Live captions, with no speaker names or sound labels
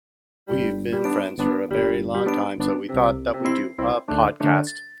We've been friends for a very long time, so we thought that we'd do a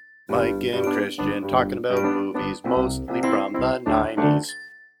podcast. Mike and Christian talking about movies, mostly from the 90s.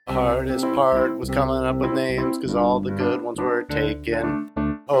 The hardest part was coming up with names, cause all the good ones were taken.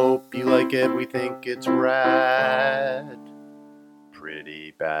 Hope you like it, we think it's rad.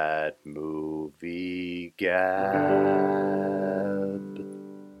 Pretty Bad Movie Gab.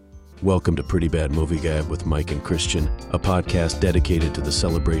 Welcome to Pretty Bad Movie Gab with Mike and Christian, a podcast dedicated to the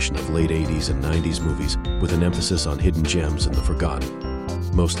celebration of late 80s and 90s movies with an emphasis on hidden gems and the forgotten.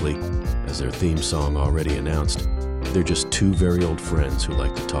 Mostly, as their theme song already announced, they're just two very old friends who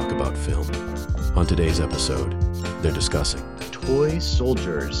like to talk about film. On today's episode, they're discussing Toy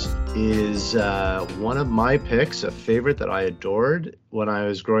Soldiers is one of my picks, a favorite that I adored when I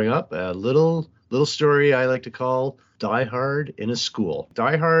was growing up. A little story I like to call Die Hard in a School.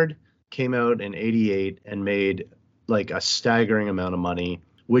 Die Hard came out in 88 and made like a staggering amount of money,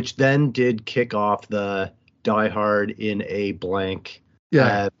 which then did kick off the Die Hard in a Blank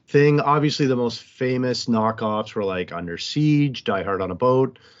thing. Obviously, the most famous knockoffs were like Under Siege, Die Hard on a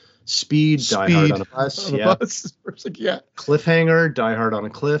Boat, Speed, Die Hard on a Bus. Cliffhanger, Die Hard on a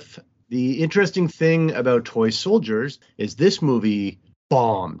Cliff. The interesting thing about Toy Soldiers is this movie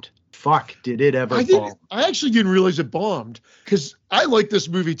bombed. Fuck, did it ever bomb? I actually didn't realize it bombed because I like this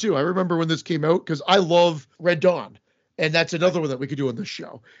movie too. I remember when this came out because I love Red Dawn. And that's another one that we could do on this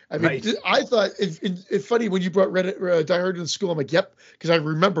show. I mean, right. I thought it's funny when you brought Die Hard in school. I'm like, yep, because I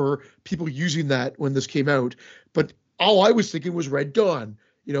remember people using that when this came out. But all I was thinking was Red Dawn.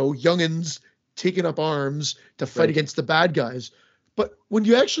 You know, youngins taking up arms to fight against the bad guys. But when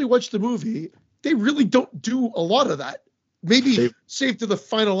you actually watch the movie, they really don't do a lot of that. Maybe save to the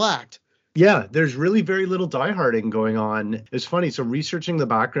final act. Yeah, there's really very little dieharding going on. It's funny. So researching the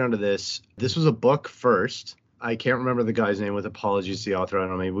background of this was a book first. I can't remember the guy's name, with apologies to the author. I don't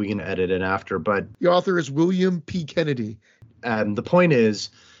know, maybe we can edit it after. But the author is William P. Kennedy. And the point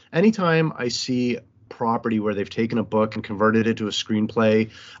is, anytime I see property where they've taken a book and converted it to a screenplay,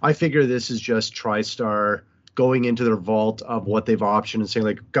 I figure this is just TriStar going into their vault of what they've optioned and saying,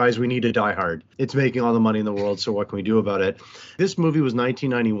 like, guys, we need to Die Hard. It's making all the money in the world, so what can we do about it? This movie was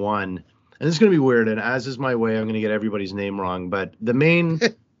 1991, and this is going to be weird, and as is my way, I'm going to get everybody's name wrong, but the main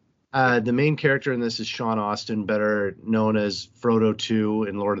character in this is Sean Astin, better known as Frodo 2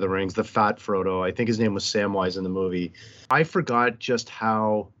 in Lord of the Rings, the fat Frodo. I think his name was Samwise in the movie. I forgot just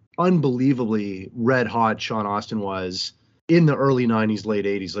how unbelievably red hot Sean Astin was in the early 90s, late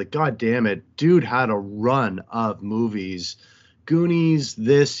 80s. Like, God damn it, dude had a run of movies. Goonies,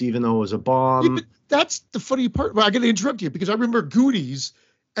 this, even though it was a bomb. Yeah, but that's the funny part. Well, I got to interrupt you because I remember Goonies,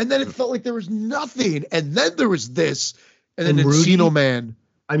 and then it felt like there was nothing, and then there was this, and then Encino Man.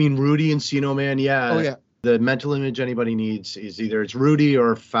 I mean, Rudy and Encino Man, yeah. Oh, yeah. The mental image anybody needs is either it's Rudy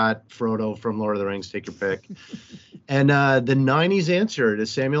or fat Frodo from Lord of the Rings. Take your pick. And the 90s answer to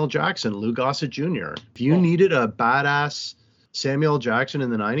Samuel Jackson, Lou Gossett Jr. If you needed a badass Samuel Jackson in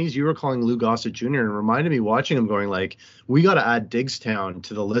the 90s, you were calling Lou Gossett Jr. and reminded me watching him going like, we got to add Diggstown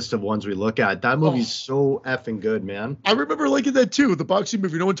to the list of ones we look at. That movie's so effing good, man. I remember liking that too, the boxing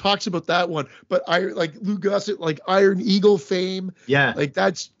movie. No one talks about that one, but I like Lou Gossett, like Iron Eagle fame. Yeah. Like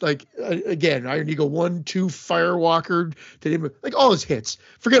that's like, again, Iron Eagle 1, 2, Firewalker, like all his hits.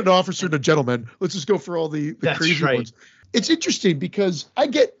 Forget An Officer and a Gentleman. Let's just go for all the crazy ones. It's interesting because I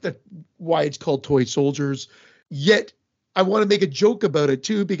get why it's called Toy Soldiers, yet I want to make a joke about it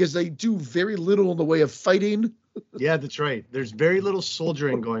too, because they do very little in the way of fighting. Yeah, that's right. There's very little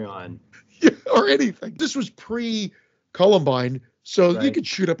soldiering going on. Or anything. This was pre-Columbine, so you could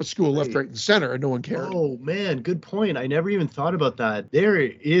shoot up a school left, right, and center, and no one cared. Oh, man, good point. I never even thought about that. There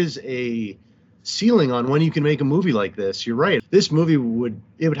is a ceiling on when you can make a movie like this. You're right. This movie would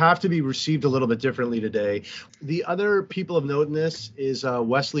have to be received a little bit differently today. The other people of note in this is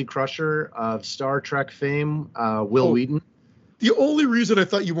Wesley Crusher of Star Trek fame, Will Wheaton. The only reason I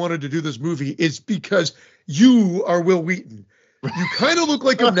thought you wanted to do this movie is because you are Will Wheaton. You kind of look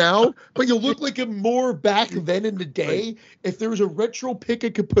like him now, but you look like him more back then in the day. Right. If there was a retro pic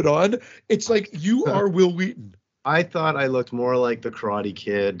I could put on, it's like you are Will Wheaton. I thought I looked more like the Karate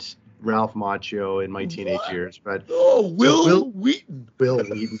Kid, Ralph Macchio in my teenage years, but Will Wheaton. Will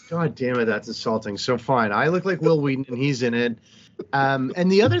Wheaton. God damn it, that's insulting. So fine, I look like Will Wheaton, and he's in it.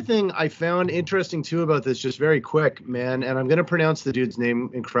 And the other thing I found interesting too about this, just very quick, man, and I'm going to pronounce the dude's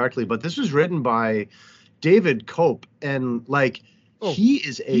name incorrectly, but this was written by David Cope, and like he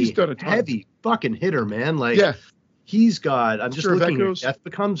is a heavy fucking hitter, man. Like he's got. I'm just looking here. Death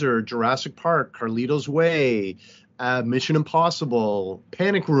Becomes Her, Jurassic Park, Carlito's Way. Mission Impossible,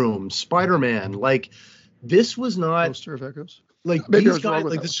 Panic Room, Spider-Man. Like, this was not... Poster of Echoes? like Maybe I these was wrong guys,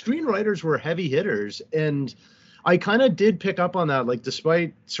 with like the that. screenwriters were heavy hitters, and I kind of did pick up on that. Like,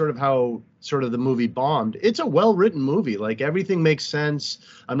 despite sort of how sort of the movie bombed, it's a well-written movie. Like, everything makes sense.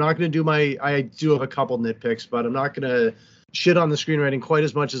 I'm not going to do I do have a couple nitpicks, but I'm not going to shit on the screenwriting quite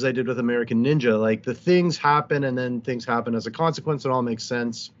as much as I did with American Ninja. Like, the things happen, and then things happen as a consequence. It all makes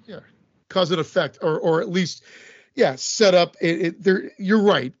sense. Yeah, cause and effect, or at least, yeah, set up. You're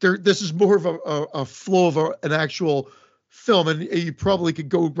right. This is more of a flow of an actual film, and you probably could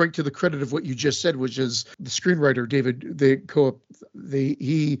go right to the credit of what you just said, which is the screenwriter David.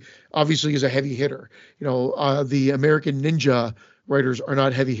 He obviously is a heavy hitter. The American Ninja writers are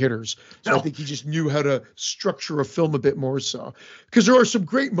not heavy hitters, so No. I think he just knew how to structure a film a bit more so, because there are some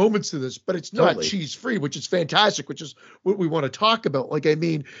great moments to this, but it's not Totally. cheese free, which is fantastic, which is what we want to talk about. Like, I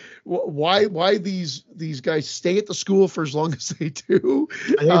mean, why these guys stay at the school for as long as they do?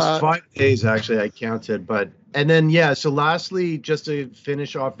 I think it's 5 days, actually, I counted. And then, yeah, so lastly, just to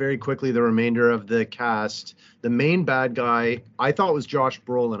finish off very quickly the remainder of the cast, the main bad guy, I thought was Josh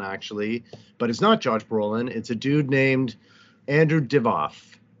Brolin, actually, but it's not Josh Brolin. It's a dude named Andrew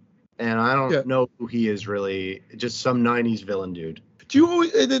Divoff. And I don't know who he is, really. Just some 90s villain dude. Do you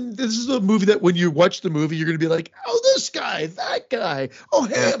always, and then this is a movie that when you watch the movie, you're going to be like, oh, this guy, that guy, oh,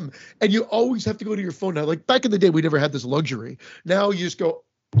 him. And you always have to go to your phone now. Like, back in the day, we never had this luxury. Now you just go,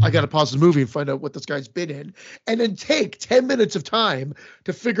 I got to pause the movie and find out what this guy's been in, and then take 10 minutes of time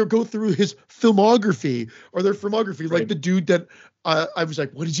to go through his filmography or their filmography. Right. Like the dude that I was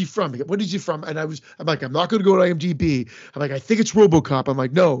like, what is he from? What is he from? And I'm like, I'm not going to go to IMDb. I'm like, I think it's RoboCop. I'm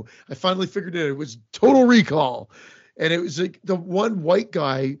like, no, I finally figured it. It was Total Recall. And it was like the one white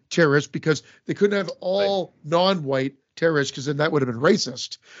guy terrorist, because they couldn't have all non-white terrorists, because then that would have been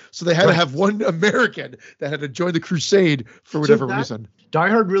racist. So they had to have one American that had to join the crusade for whatever reason. Die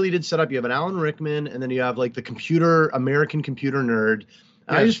Hard really did set up. You have an Alan Rickman, and then you have like the American computer nerd.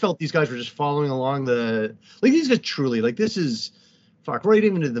 And I just felt these guys were just following along these guys truly, like, this is right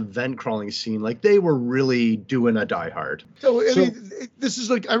even to the vent crawling scene. Like, they were really doing a Die Hard. So I mean, this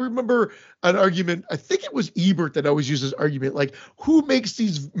is like, I remember an argument. I think it was Ebert that always used this argument. Like, who makes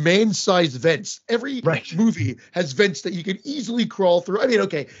these man-sized vents? Every movie has vents that you can easily crawl through. I mean,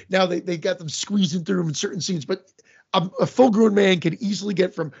 okay, now they got them squeezing through them in certain scenes, but a full-grown man can easily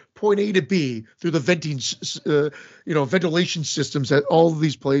get from point A to B through the ventilation systems at all of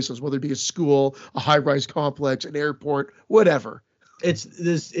these places, whether it be a school, a high-rise complex, an airport, whatever.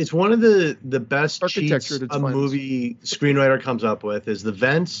 It's one of the best cheats a movie screenwriter comes up with is the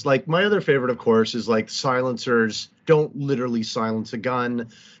vents. Like, my other favorite, of course, is like silencers don't literally silence a gun.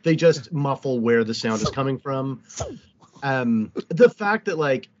 They just muffle where the sound is coming from. The fact that,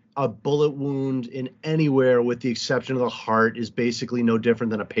 like, a bullet wound in anywhere with the exception of the heart is basically no different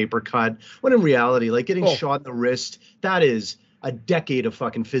than a paper cut, when in reality, like, getting shot in the wrist, that is a decade of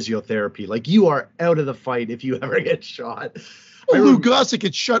fucking physiotherapy. Like, you are out of the fight if you ever get shot. Lou Gossett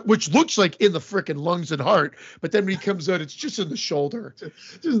gets shot, which looks like in the frickin' lungs and heart, but then when he comes out, it's just in the shoulder.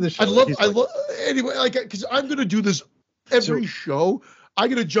 Just in the shoulder. I love anyway, like, because I'm gonna do this every show. I'm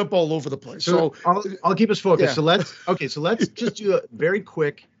gonna jump all over the place. So I'll keep us focused. Yeah. So let's just do a very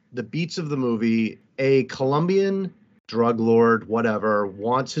quick the beats of the movie. A Colombian drug lord, whatever,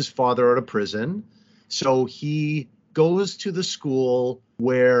 wants his father out of prison, so he goes to the school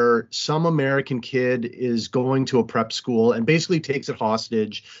where some American kid is going to a prep school and basically takes it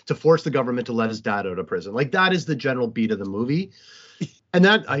hostage to force the government to let his dad out of prison. Like, that is the general beat of the movie. And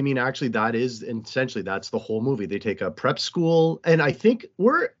that, I mean, actually, that is essentially, that's the whole movie. They take a prep school, and I think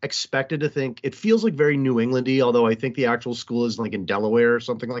we're expected to think it feels like very New England-y, although I think the actual school is like in Delaware or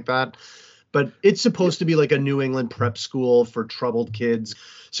something like that. But it's supposed to be like a New England prep school for troubled kids.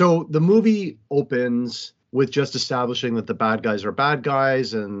 So the movie opens with just establishing that the bad guys are bad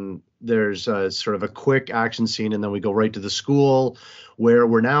guys, and there's sort of a quick action scene, and then we go right to the school where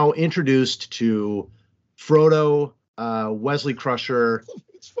we're now introduced to Frodo, Wesley Crusher,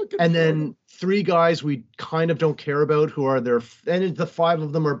 and then 3 guys we kind of don't care about who are and the 5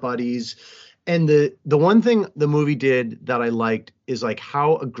 of them are buddies. And the one thing the movie did that I liked is like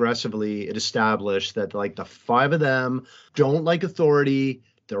how aggressively it established that, like, the 5 of them don't like authority.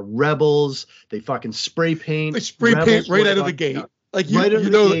 They're rebels. They fucking spray paint. They spray paint right out of the gate. Like,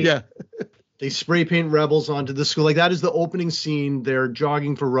 They spray paint rebels onto the school. Like, that is the opening scene. They're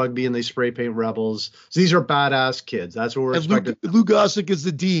jogging for rugby and they spray paint rebels. So these are badass kids. That's what we're expecting. Lou Gossett is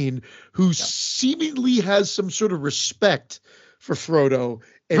the dean who seemingly has some sort of respect for Frodo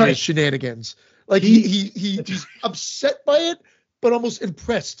and his shenanigans. Like, he's upset by it, but almost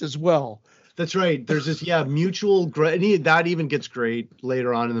impressed as well. That's right. There's this, mutual, that even gets great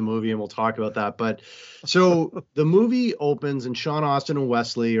later on in the movie, and we'll talk about that. But so the movie opens, and Sean Astin and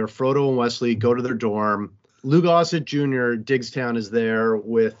Wesley, or Frodo and Wesley, go to their dorm. Lou Gossett Jr., Digstown, is there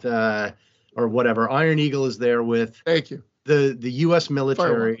with, or whatever. Iron Eagle is there with Thank you. the U.S.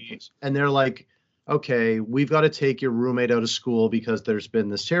 military, and they're like, okay, we've got to take your roommate out of school because there's been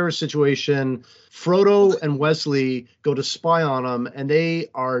this terrorist situation. Frodo and Wesley go to spy on them, and they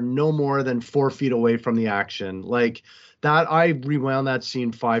are no more than 4 feet away from the action. Like that, I rewound that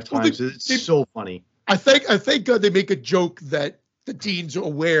scene 5 times. It's so funny. I thank God they make a joke that the dean's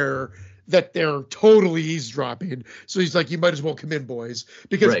aware that they're totally eavesdropping. So he's like, you might as well come in, boys,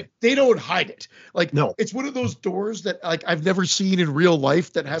 because they don't hide it. Like, no, it's one of those doors that like I've never seen in real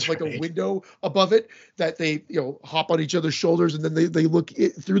life that has a window above it that they, hop on each other's shoulders and then they look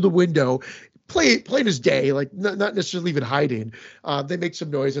through the window, plain as day, like not necessarily even hiding. They make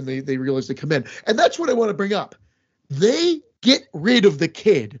some noise and they realize they come in. And that's what I want to bring up. They get rid of the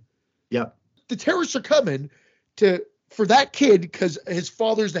kid. Yep. The terrorists are coming for that kid because his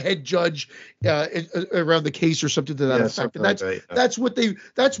father's the head judge around the case or something to that effect. And that's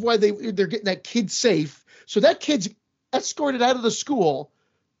why they're getting that kid safe. So that kid's escorted out of the school.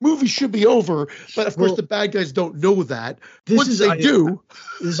 Movie should be over, but of course the bad guys don't know that. This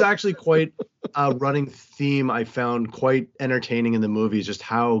is actually quite a running theme I found quite entertaining in the movie, is just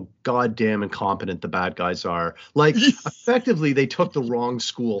how goddamn incompetent the bad guys are. Like, effectively, they took the wrong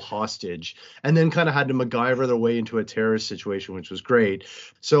school hostage and then kind of had to MacGyver their way into a terrorist situation, which was great.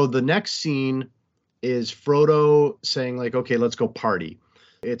 So the next scene is Frodo saying, like, okay, let's go party.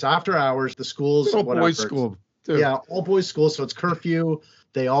 It's after hours. The school's all boys school. Too. Yeah, all boys school. So it's curfew.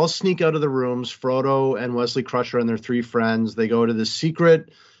 They all sneak out of the rooms. Frodo and Wesley Crusher and their 3 friends. They go to the secret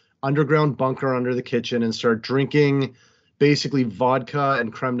underground bunker under the kitchen and start drinking basically vodka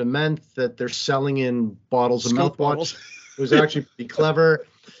and creme de menthe that they're selling in bottles of mouthwash. It was actually pretty clever.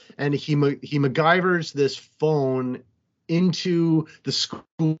 And he MacGyvers this phone into the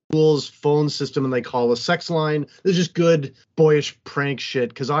school's phone system, and they call a sex line. This is just good boyish prank shit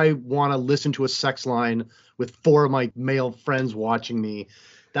because I want to listen to a sex line with 4 of my male friends watching me.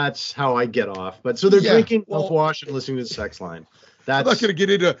 That's how I get off. But so they're drinking mouthwash and listening to the sex line. I'm not going to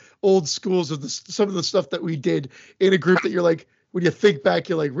get into old schools of some of the stuff that we did in a group that you're like, when you think back,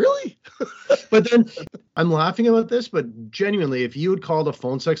 you're like, really? But then I'm laughing about this, but genuinely, if you had called a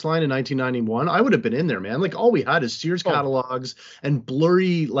phone sex line in 1991, I would have been in there, man. Like, all we had is Sears catalogs and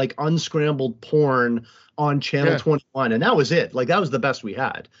blurry, like, unscrambled porn on Channel 21. And that was it. Like, that was the best we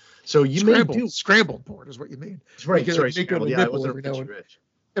had. So you scrambled porn is what you mean. That's right. Sorry, scrambled. Yeah, it wasn't rich.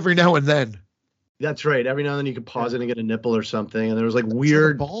 Every now and then. That's right. Every now and then you could pause it and get a nipple or something. And there was like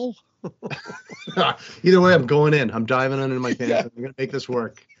weird ball. Either way, I'm going in. I'm diving into my pants. I'm going to make this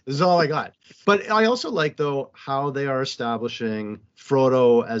work. This is all I got. But I also like, though, how they are establishing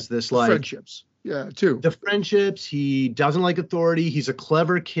Frodo as this, like, friendships. Yeah, too. The friendships. He doesn't like authority. He's a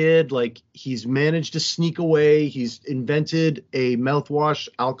clever kid. Like, he's managed to sneak away. He's invented a mouthwash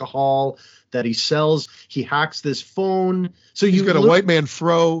alcohol that he sells. He hacks this phone. So he's got a white man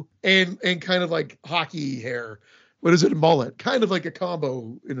fro and kind of like hockey hair. What is it? A mullet. Kind of like a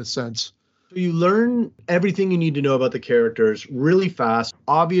combo in a sense. So you learn everything you need to know about the characters really fast.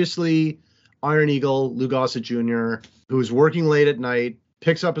 Obviously, Iron Eagle, Lou Gossett Jr., who's working late at night,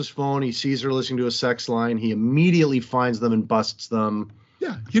 picks up his phone. He sees her listening to a sex line. He immediately finds them and busts them.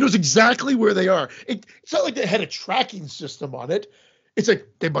 Yeah, he knows exactly where they are. It's not like they had a tracking system on it. It's like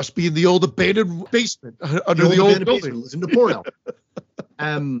they must be in the old abandoned basement under the old building. Listen to porno.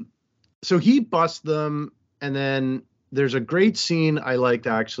 So he busts them, and then there's a great scene I liked,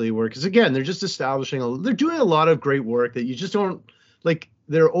 actually, where, because again, they're just establishing, they're doing a lot of great work that you just don't, like,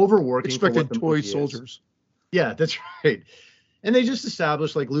 they're overworking. Expecting toy soldiers. Yeah, that's right. And they just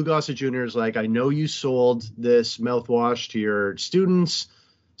established, like, Lou Gossett Jr. is like, I know you sold this mouthwash to your students,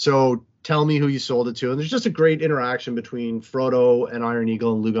 so tell me who you sold it to. And there's just a great interaction between Frodo and Iron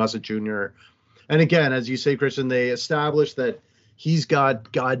Eagle and Lou Gossett Jr. And again, as you say, Christian, they established that he's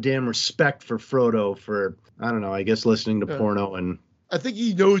got goddamn respect for Frodo for, I don't know, I guess listening to porno. And I think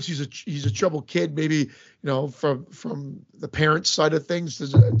he knows he's a troubled kid, maybe, from the parents' side of things,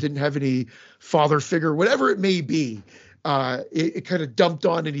 didn't have any father figure, whatever it may be. It kind of dumped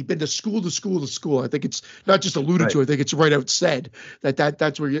on, and he'd been to school. I think it's not just alluded to. I think it's right out said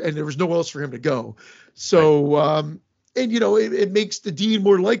that's where and there was nowhere else for him to go. So, it makes the Dean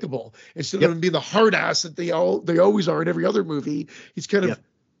more likable instead of him being the hard ass that they always are in every other movie. He's kind of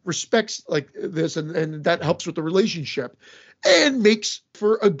respects like this, and that helps with the relationship, and makes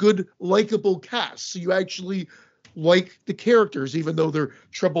for a good likable cast. So you actually like the characters, even though they're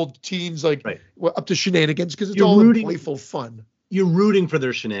troubled teens, like up to shenanigans, because it's You're all rooting- playful fun. You're rooting for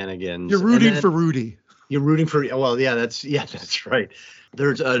their shenanigans. You're rooting for Rudy. You're rooting for, well, that's right.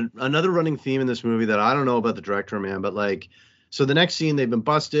 There's another running theme in this movie that I don't know about the director, man, but like, so the next scene, they've been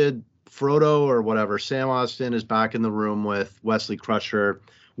busted. Frodo or whatever, Sam Austin is back in the room with Wesley Crusher.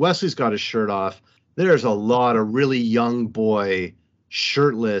 Wesley's got his shirt off. There's a lot of really young boy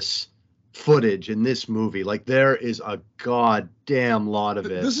shirtless footage in this movie. Like, there is a goddamn lot of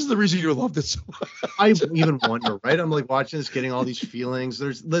it. This is the reason you loved it so much. I even wonder, right? I'm like watching this, getting all these feelings.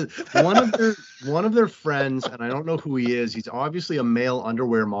 There's one of their friends, and I don't know who he is. He's obviously a male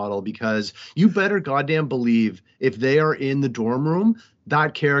underwear model, because you better goddamn believe if they are in the dorm room,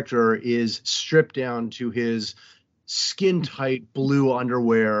 that character is stripped down to his skin tight blue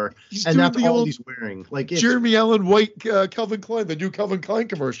underwear, and that's all he's wearing. Like Jeremy Allen White, Calvin Klein, the new Calvin Klein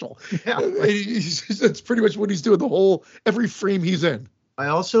commercial. Yeah, that's pretty much what he's doing every frame he's in. I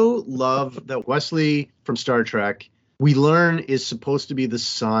also love that Wesley from Star Trek, we learn, is supposed to be the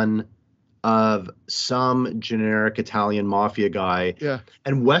son of some generic Italian mafia guy. Yeah.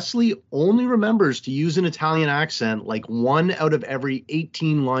 And Wesley only remembers to use an Italian accent like 1 out of every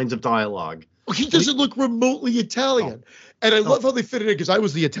 18 lines of dialogue. He doesn't look remotely Italian. And I love how they fit it in, because I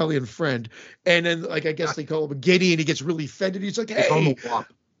was the Italian friend. And then, like, I guess they call him a Giddy, and he gets really offended. He's like, hey. They call him a wop.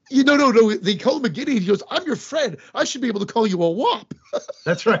 No. They call him a Giddy, and he goes, I'm your friend. I should be able to call you a wop.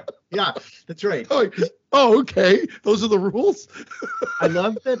 That's right. Yeah, that's right. Okay. Those are the rules. I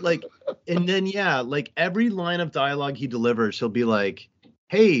love that, like, and then, like, every line of dialogue he delivers, he'll be like,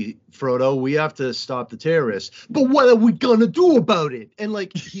 hey, Frodo, we have to stop the terrorists, but what are we gonna do about it? And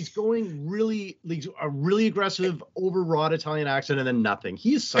like, he's going really, like, a really aggressive, overwrought Italian accent, and then nothing.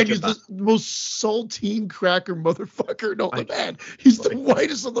 He's the most saltine cracker motherfucker. No, man, he's the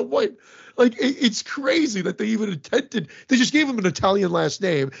whitest of the white. Like, it's crazy that they even attempted. They just gave him an Italian last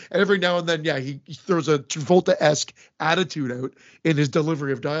name, and every now and then, he throws a Travolta-esque attitude out in his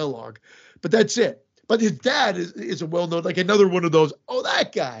delivery of dialogue. But that's it. But his dad is a well-known, like another one of those,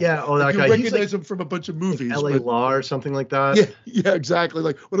 that guy. Yeah, that guy. You recognize him from a bunch of movies. Like L.A. Law or something like that. Yeah, exactly.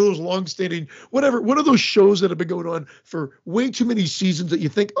 Like one of those long-standing, whatever, one of those shows that have been going on for way too many seasons that you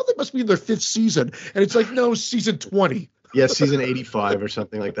think, they must be in their 5th season. And it's like, no, season 20. Yeah, season 85 or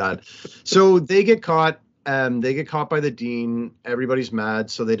something like that. So they get caught. They get caught by the dean. Everybody's mad.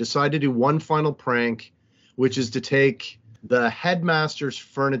 So they decide to do one final prank, which is to take the headmaster's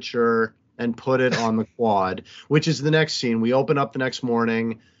furniture and put it on the quad, which is the next scene. We open up the next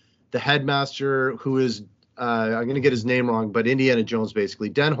morning. The headmaster, who is, I'm going to get his name wrong, but Indiana Jones, basically,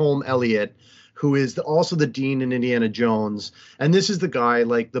 Denholm Elliott, who is also the dean in Indiana Jones. And this is the guy,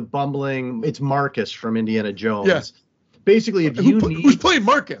 like the bumbling, it's Marcus from Indiana Jones. Yeah. Basically, if you need... Who's playing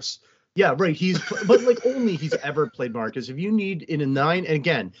Marcus? Yeah, right. But like only he's ever played Marcus. If you need in a and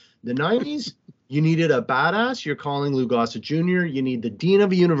again, the 90s, you needed a badass, you're calling Lou Gossett Jr. You need the dean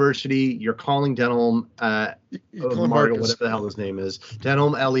of a university, you're calling Denholm, Marcus, whatever the hell his name is,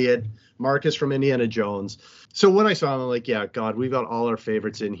 Denholm Elliott, Marcus from Indiana Jones. So when I saw him, I'm like, yeah, God, we've got all our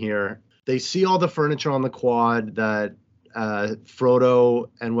favorites in here. They see all the furniture on the quad that Frodo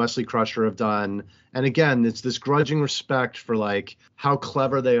and Wesley Crusher have done. And again, it's this grudging respect for like how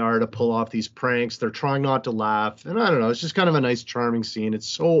clever they are to pull off these pranks. They're trying not to laugh. And I don't know, it's just kind of a nice, charming scene. It's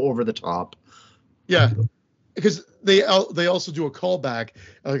so over the top. Yeah, because they also do a callback.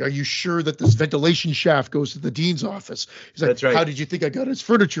 Like, are you sure that this ventilation shaft goes to the dean's office? He's like, that's right. How did you think I got his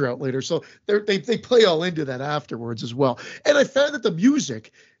furniture out later? So they play all into that afterwards as well. And I found that the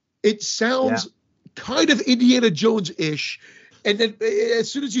music, it sounds kind of Indiana Jones-ish. And then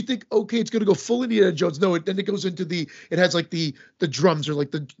as soon as you think, okay, it's going to go full Indiana Jones, then it goes into it has like the drums or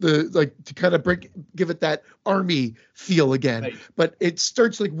like the like to kind of give it that army feel again. Right. But it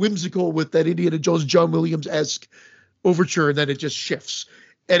starts like whimsical with that Indiana Jones, John Williams-esque overture, and then it just shifts.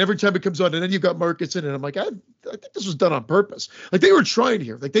 And every time it comes on, and then you've got Marcus in it, I'm like, I think this was done on purpose. Like they were trying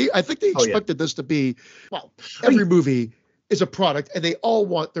here. Like I think they expected this to be, every movie is a product, and they all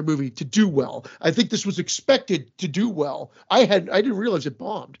want their movie to do well. I think this was expected to do well. I didn't realize it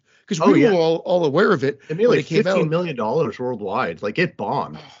bombed, because we were all aware of it. It made like $15 million worldwide. Like it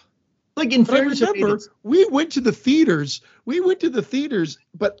bombed. Like in fairness, I remember we went to the theaters.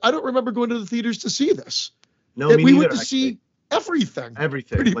 But I don't remember going to the theaters to see this. No, we went to see everything.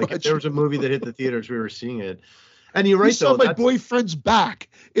 Everything. Like if there was a movie that hit the theaters, we were seeing it. And you're right. We saw My Boyfriend's Back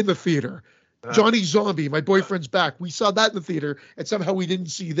in the theater. Johnny Zombie, My Boyfriend's Back. We saw that in the theater, and somehow we didn't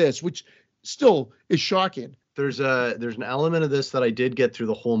see this, which still is shocking. There's an element of this that I did get through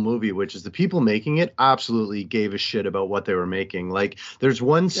the whole movie, which is the people making it absolutely gave a shit about what they were making. Like there's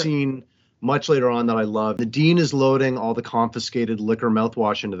one scene much later on that I love. The dean is loading all the confiscated liquor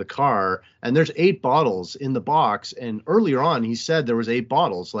mouthwash into the car, and there's 8 bottles in the box. And earlier on, he said there was 8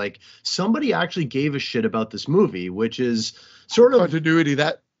 bottles. Like, somebody actually gave a shit about this movie, which is sort of continuity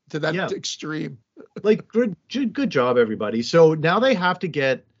to that extreme. Like, good job, everybody. So now they have to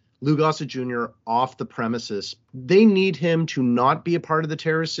get Lou Gossett Jr. off the premises. They need him to not be a part of the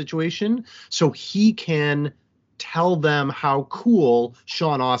terrorist situation so he can tell them how cool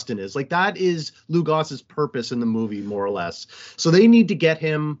Sean Austin is. Like, that is Lou Gossett's purpose in the movie, more or less. So they need to get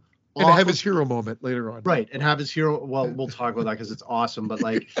him and have his hero moment later on. Right, and have his hero. Well, we'll talk about that because it's awesome. But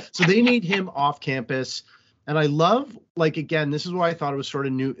like, so they need him off campus. And I love, like, again, this is why I thought it was sort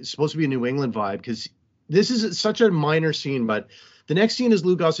of new. It's supposed to be a New England vibe, because this is such a minor scene. But the next scene is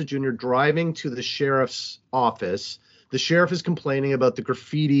Lou Gossett Jr. driving to the sheriff's office. The sheriff is complaining about the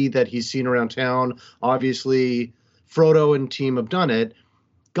graffiti that he's seen around town. Obviously, Frodo and team have done it.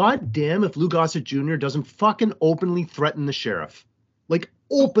 God damn if Lou Gossett Jr. doesn't fucking openly threaten the sheriff. Like,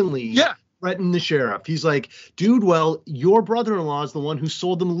 openly threaten the sheriff. He's like, dude, well, your brother-in-law is the one who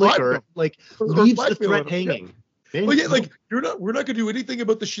sold them liquor. Like, leaves the threat hanging. Yeah. Well, yeah, like, we're not going to do anything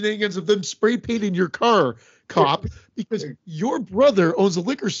about the shenanigans of them spray painting your car, cop, because your brother owns a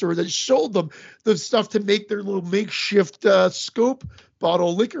liquor store that sold them the stuff to make their little makeshift scope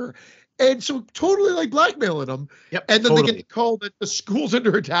bottle liquor. And so totally like blackmailing them. Yep, and then they get the call that the school's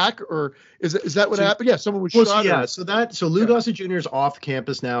under attack, or is that what happened? Yeah, someone was shot. Yeah, so Lou Gossett Jr. is off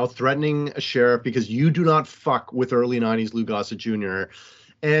campus now, threatening a sheriff because you do not fuck with early 90s Lou Gossett Jr.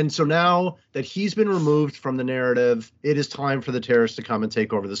 And so now that he's been removed from the narrative, it is time for the terrorists to come and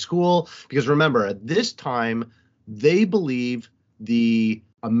take over the school. Because remember, at this time, they believe the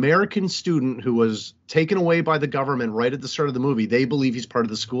American student who was taken away by the government right at the start of the movie, they believe he's part of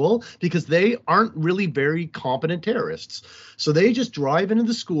the school because they aren't really very competent terrorists. So they just drive into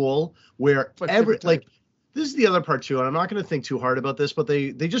the school where this is the other part too, and I'm not going to think too hard about this, but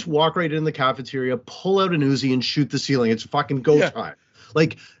they just walk right in the cafeteria, pull out an Uzi and shoot the ceiling. It's fucking go time.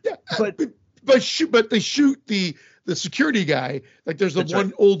 Like, but they shoot the security guy. Like, there's the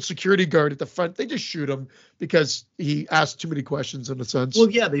one old security guard at the front. They just shoot him because he asked too many questions, in a sense. Well,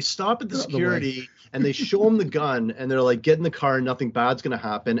 yeah, they stop at the security and they show him the gun, and they're like, get in the car, nothing bad's going to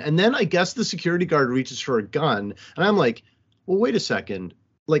happen. And then I guess the security guard reaches for a gun, and I'm like, well, wait a second.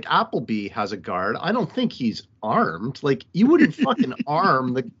 Like, Appleby has a guard. I don't think he's armed. Like, you wouldn't fucking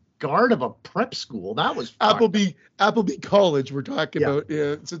arm the guard of a prep school. That was Appleby College we're talking about.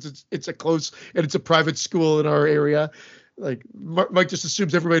 Yeah, since it's a close and it's a private school in our area. Like, Mike just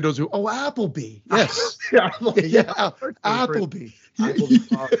assumes everybody knows who. Oh, Appleby. Yes. Appleby.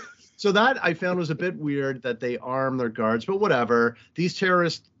 So that I found was a bit weird that they arm their guards, but whatever. These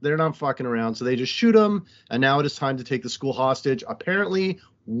terrorists, they're not fucking around, so they just shoot them, and now it is time to take the school hostage. Apparently,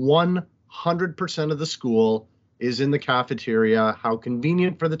 100% of the school is in the cafeteria. How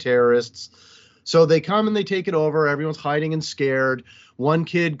convenient for the terrorists. So they come and they take it over. Everyone's hiding and scared. One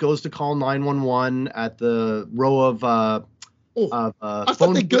kid goes to call 911 at the row of I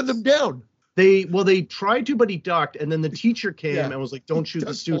thought they gunned him down. They tried to, but he ducked, and then the teacher came and was like, don't shoot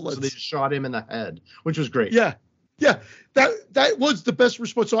the student, so they just shot him in the head, which was great. Yeah, that was the best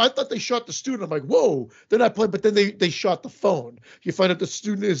response. So I thought they shot the student. I'm like, whoa, they're not playing, but then they shot the phone. You find out the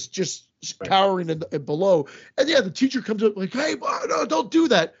student is just cowering and below, and the teacher comes up like, hey, no, don't do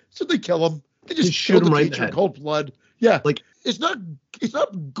that. So they kill him. They just shoot him right in the head in cold blood. Yeah, like it's not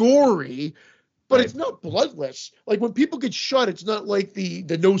gory, but it's not bloodless. Like, when people get shot, it's not like the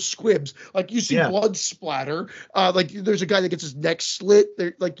no squibs. Like, you see blood splatter. Like, there's a guy that gets his neck slit.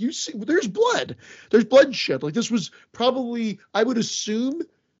 There, like, you see, there's blood. There's bloodshed. Like, this was probably, I would assume,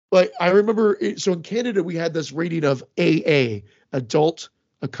 like, I remember. So in Canada, we had this rating of AA, adult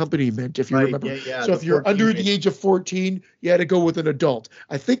accompaniment, if you remember. So if you're under the age of 14, you had to go with an adult.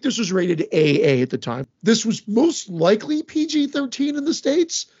 I think this was rated AA at the time. This was most likely PG-13 in the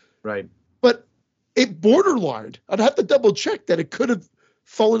States. Right. But it borderlined. I'd have to double check that it could have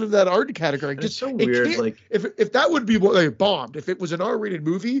fallen into that art category. It's so weird. Like, if that would be what it bombed, if it was an R-rated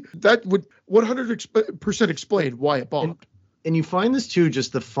movie, that would 100% explain why it bombed. And you find this too,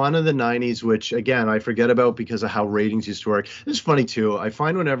 just the fun of the 90s, which again I forget about because of how ratings used to work. It's funny too. I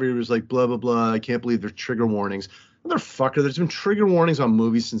find whenever it was like blah blah blah, I can't believe there's trigger warnings. Motherfucker, there's been trigger warnings on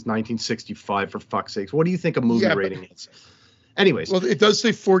movies since 1965. For fuck's sakes, what do you think a movie rating is? Anyways, well, it does say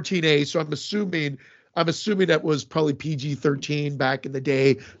 14A, so I'm assuming I'm assuming that was probably PG-13 back in the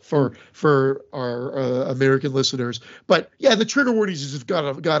day for our American listeners. But yeah, the trigger warnings just got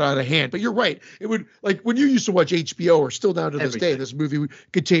out of hand. But you're right. It would, like when you used to watch HBO, or still down to this day, this movie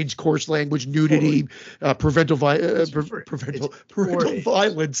contains coarse language, nudity, parental violence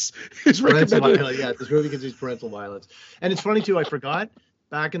is recommended. Yeah, this movie contains parental violence. And it's funny too, I forgot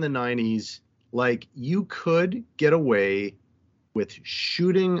back in the 90s, like you could get away with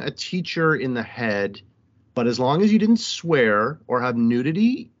shooting a teacher in the head, but as long as you didn't swear or have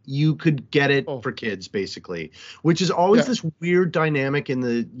nudity, you could get it for kids, basically, which is always this weird dynamic in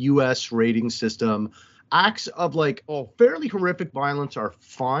the US rating system. Acts of like fairly horrific violence are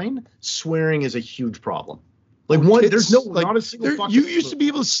fine. Swearing is a huge problem. Like there's not a single. You used to be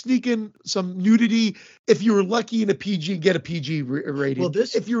able to sneak in some nudity if you were lucky in a PG, get a PG rating. Well,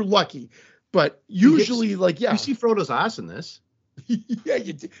 if you're lucky, but usually you see Frodo's ass in this. Yeah,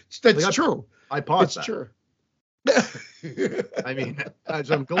 that's true. I paused that. True. I mean, as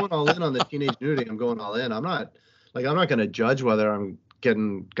I'm going all in on the teenage nudity, I'm going all in. I'm not going to judge whether I'm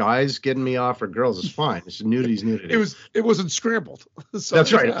getting guys getting me off or girls. It's fine. It's nudity's nudity. It wasn't scrambled. So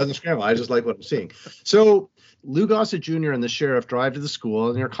that's right. It wasn't scrambled. I just like what I'm seeing. So Lou Gossett Jr. and the sheriff drive to the school,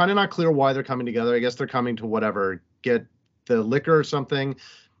 and you're kind of not clear why they're coming together. I guess they're coming to get the liquor or something.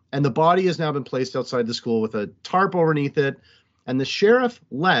 And the body has now been placed outside the school with a tarp underneath it. And the sheriff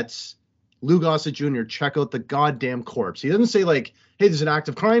lets Lou Gossett Jr. check out the goddamn corpse. He doesn't say like, hey, there's an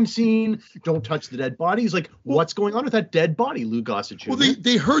active crime scene. Don't touch the dead body. He's like, what's going on with that dead body, Lou Gossett Jr.? Well,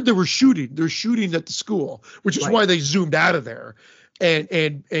 they heard they were shooting. They're shooting at the school, which is why they zoomed out of there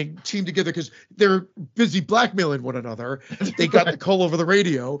and teamed together because they're busy blackmailing one another. They got the call over the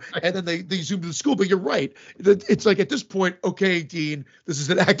radio, and then they zoomed to the school. But you're right. It's like at this point, okay, Dean, this is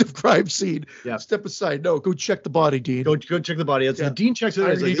an active crime scene. Yeah. Step aside. No, go check the body, Dean. Go check the body. The Dean checks it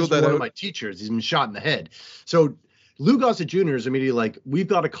out. He's like, this is one of my teachers. He's been shot in the head. So Lou Gossett Jr. is immediately like, we've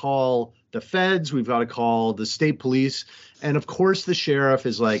got to call the feds. We've got to call the state police. And of course, the sheriff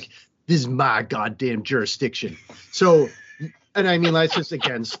is like, this is my goddamn jurisdiction. So, and I mean, that's just,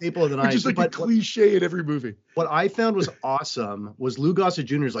 again, staple of the 90s. Just like a cliche in every movie. What I found was awesome was Lou Gossett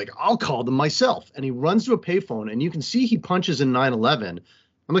Jr. is like, I'll call them myself. And he runs to a payphone, and you can see he punches in 911.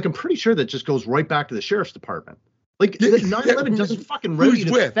 I'm pretty sure that just goes right back to the sheriff's department. Like, 911 doesn't fucking radio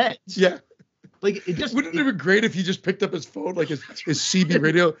to the feds. Yeah. Like, it just wouldn't it have been great if he just picked up his phone, like his CB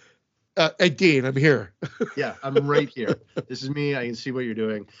radio? Hey, Dean, I'm here. Yeah, I'm right here. This is me. I can see what you're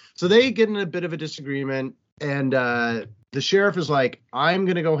doing. So they get in a bit of a disagreement, and the sheriff is like, I'm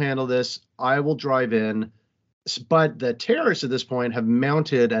going to go handle this. I will drive in. But the terrorists at this point have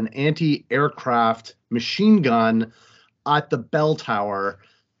mounted an anti-aircraft machine gun at the bell tower.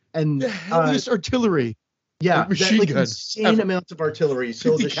 And the heaviest artillery. Yeah, machine gun. Insane amounts of artillery.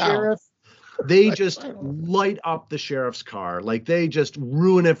 So the sheriff, they just light up the sheriff's car. Like, they just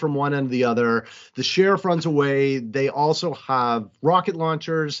ruin it from one end to the other. The sheriff runs away. They also have rocket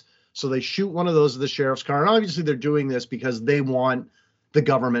launchers. So they shoot one of those at the sheriff's car. And obviously they're doing this because they want the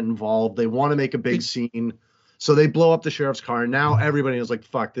government involved. They want to make a big scene. So they blow up the sheriff's car. And now everybody is like,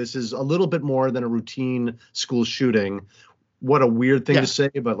 fuck, this is a little bit more than a routine school shooting. What a weird thing to say,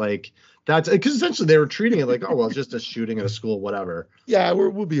 but like, that's because essentially they were treating it like, oh, well, just a shooting at a school, whatever. Yeah,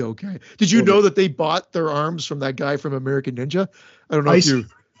 we'll be okay. Did you know that they bought their arms from that guy from American Ninja? I don't know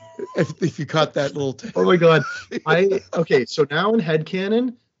if you caught that little. Oh my God. Okay. So now in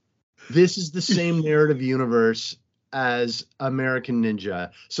headcanon, this is the same narrative universe as American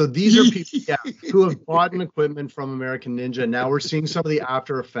Ninja. So these are people who have bought an equipment from American Ninja. Now we're seeing some of the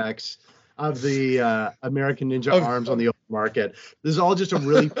after effects of the American Ninja arms on the open market. This is all just a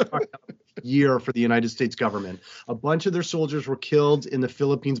really fucked up year for the United States government. A bunch of their soldiers were killed in the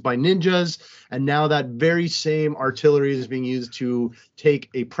Philippines by ninjas, and now that very same artillery is being used to take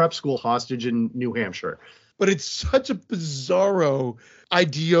a prep school hostage in New Hampshire. But it's such a bizarro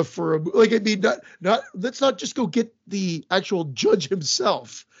idea for let's not just go get the actual judge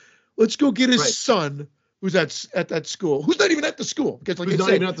himself. Let's go get his son, who's at that school, who's not even at the school, because like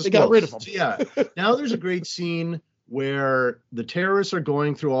they got rid of him. So, yeah. Now there's a great scene where the terrorists are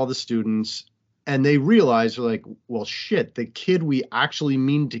going through all the students, and they realize, they're like, well, shit, the kid we actually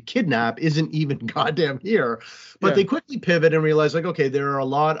mean to kidnap isn't even goddamn here. But they quickly pivot and realize, like, okay, there are a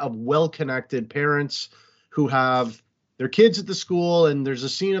lot of well-connected parents who have their kids at the school, and there's a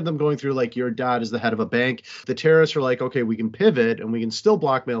scene of them going through, like, your dad is the head of a bank. The terrorists are like, okay, we can pivot and we can still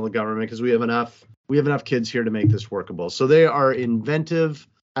blackmail the government because we have enough kids here to make this workable. So they are inventive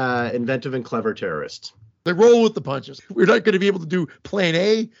and clever terrorists. They roll with the punches. We're not going to be able to do plan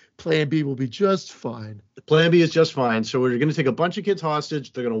A. Plan B will be just fine. Plan B is just fine. So we're going to take a bunch of kids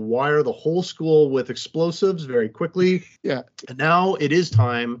hostage. They're going to wire the whole school with explosives very quickly. Yeah. And now it is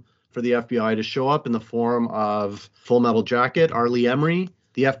time for the FBI to show up in the form of Full Metal Jacket, Arlie Emery.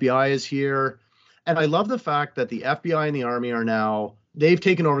 The FBI is here. And I love the fact that the FBI and the Army are now, they've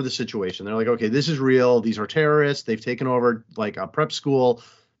taken over the situation. They're like, okay, this is real. These are terrorists. They've taken over like a prep school.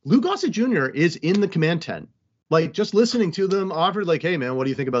 Lou Gossett Jr. is in the command tent. Like, just listening to them, offered like, hey, man, what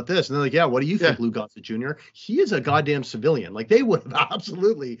do you think about this? And they're like, yeah, what do you think, Lou Gossett Jr.? He is a goddamn civilian. Like, they would have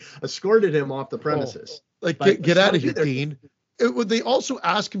absolutely escorted him off the premises. Like, get out of here, Dean. They also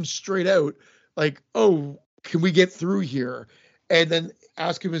ask him straight out, like, oh, can we get through here? And then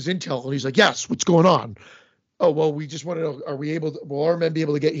ask him his intel. And he's like, yes, what's going on? Oh, well, we just want to know, will our men be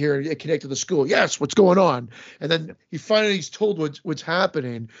able to get here and connect to the school? Yes, what's going on? And then he's told what's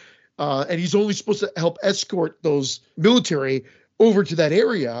happening. And he's only supposed to help escort those military over to that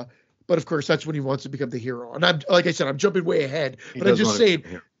area. But of course, that's when he wants to become the hero. And like I said, I'm jumping way ahead, but I'm just saying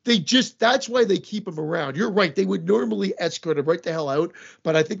that's why they keep him around. You're right. They would normally escort him right the hell out,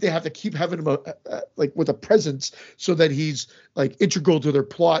 but I think they have to keep having him like with a presence so that he's like integral to their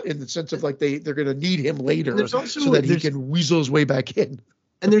plot in the sense of like they're going to need him later so that he can weasel his way back in.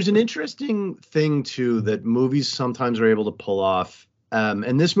 And there's an interesting thing too that movies sometimes are able to pull off.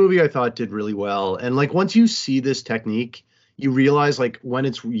 And this movie I thought did really well. And like once you see this technique, you realize like when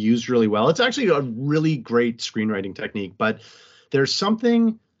it's used really well, it's actually a really great screenwriting technique. But there's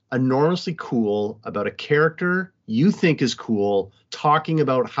something enormously cool about a character you think is cool talking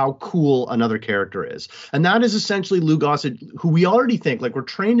about how cool another character is. And that is essentially Lou Gossett, who we already think, like we're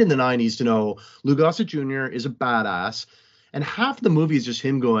trained in the 90s to know Lou Gossett Jr. is a badass. And half the movie is just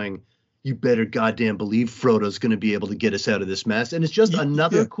him going, you better goddamn believe Frodo's going to be able to get us out of this mess. And it's just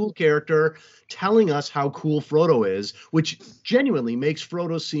another cool character telling us how cool Frodo is, which genuinely makes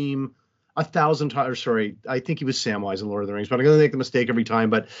Frodo seem 1,000 times, sorry, I think he was Samwise in Lord of the Rings, but I'm going to make the mistake every time,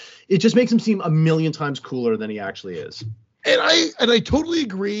 but it just makes him seem 1,000,000 times cooler than he actually is. And I totally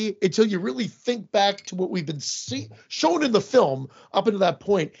agree until you really think back to what we've been shown in the film up until that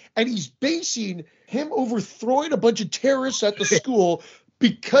point. And he's basing him overthrowing a bunch of terrorists at the school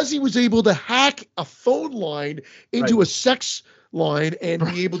because he was able to hack a phone line into a sex line and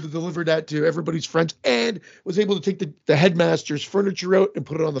be able to deliver that to everybody's friends, and was able to take the headmaster's furniture out and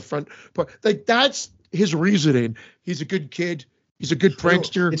put it on the front part. Like, that's his reasoning. He's a good kid. He's a good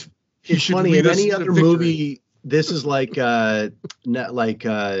prankster. It's funny. In any other movie, this is like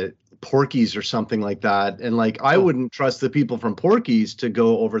Porky's or something like that. And like, I wouldn't trust the people from Porky's to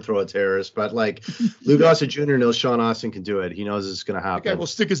go overthrow a terrorist, but like Lou Gossett Jr. knows Sean Astin can do it. He knows it's going to happen. That guy will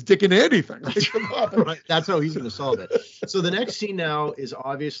stick his dick in anything. Right. That's how he's going to solve it. So the next scene now is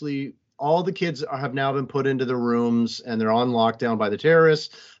obviously all the kids have now been put into their rooms and they're on lockdown by the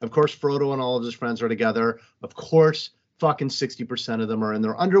terrorists. Of course, Frodo and all of his friends are together. Of course, fucking 60% of them are in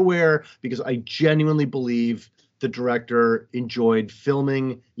their underwear because I genuinely believe the director enjoyed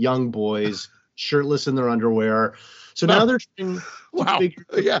filming young boys shirtless in their underwear. So now they're trying wow.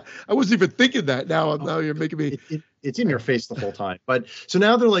 Yeah, I wasn't even thinking that. Now you're making me. It's in your face the whole time. But so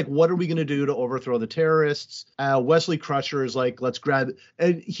now they're like, what are we going to do to overthrow the terrorists? Wesley Crusher is like, let's grab.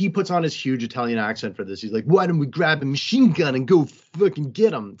 And he puts on his huge Italian accent for this. He's like, why don't we grab a machine gun and go fucking get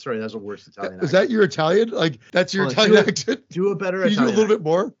them? Sorry, that's the worst Italian accent. Is that your Italian? Like, that's your Italian accent? Do a better Italian. Can you do a little bit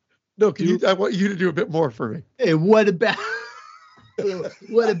more? No, I want you to do a bit more for me. Hey, what about this?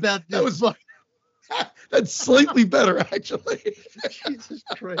 That was like, that's slightly better, actually. Jesus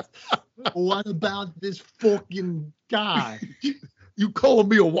Christ. What about this fucking guy? You calling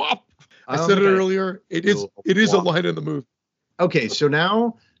me a wop? I said it earlier. It is a line in the movie. Okay, so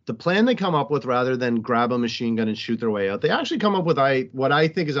now the plan they come up with, rather than grab a machine gun and shoot their way out, they actually come up with what I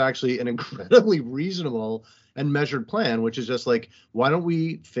think is actually an incredibly reasonable and measured plan, which is just like, why don't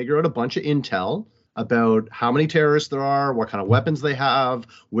we figure out a bunch of intel about how many terrorists there are, what kind of weapons they have,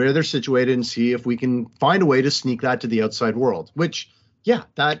 where they're situated, and see if we can find a way to sneak that to the outside world, which, yeah,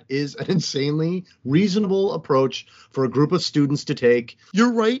 that is an insanely reasonable approach for a group of students to take.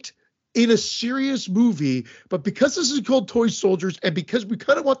 You're right. In a serious movie, but because this is called Toy Soldiers and because we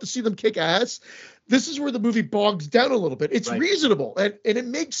kind of want to see them kick ass, this is where the movie bogs down a little bit. It's reasonable and it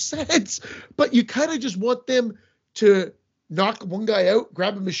makes sense, but you kind of just want them to knock one guy out,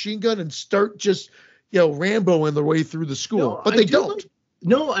 grab a machine gun, and start just, Rambo-ing their way through the school. But they don't.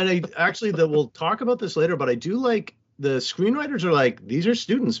 No, and I actually, we'll talk about this later, but I do like the screenwriters are like, these are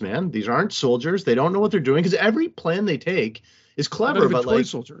students, man. These aren't soldiers. They don't know what they're doing, because every plan they take is clever, but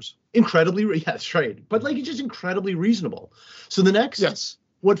soldiers. Incredibly, that's right. But like, it's just incredibly reasonable. So the next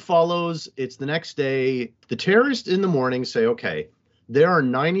what follows, it's the next day. The terrorists in the morning say, okay, there are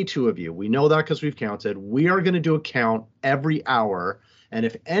 92 of you. We know that because we've counted. We are going to do a count every hour. And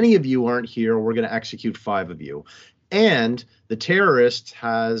if any of you aren't here, we're going to execute 5 of you. And the terrorist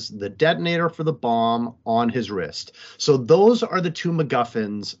has the detonator for the bomb on his wrist. So those are the 2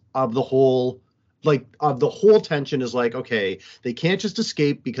 MacGuffins of the whole, tension is like, okay, they can't just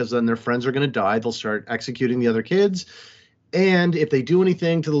escape because then their friends are going to die. They'll start executing the other kids. And if they do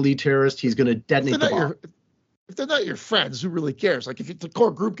anything to the lead terrorist, he's going to detonate the bomb. If they're not your friends, who really cares? Like, if the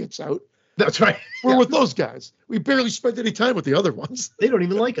core group gets out, that's right. We're with those guys. We barely spent any time with the other ones. They don't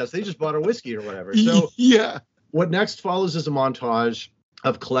even like us. They just bought our whiskey or whatever. So yeah. What next follows is a montage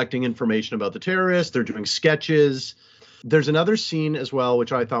of collecting information about the terrorists. They're doing sketches. There's another scene as well,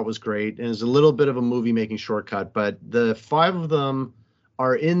 which I thought was great, and is a little bit of a movie-making shortcut, but the 5 of them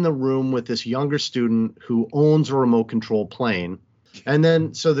are in the room with this younger student who owns a remote control plane. And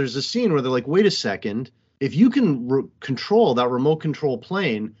then, so there's a scene where they're like, wait a second, if you can control that remote control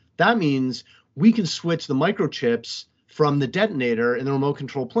plane, that means we can switch the microchips from the detonator in the remote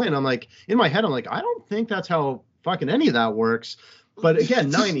control plane. I'm like, in my head, I'm like, I don't think that's how fucking any of that works. But again,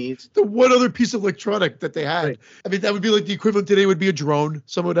 90s. The one other piece of electronic that they had. Right. I mean, that would be like the equivalent today would be a drone.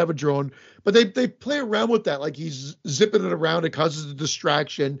 Someone would have a drone. But they play around with that. Like, he's zipping it around. It causes a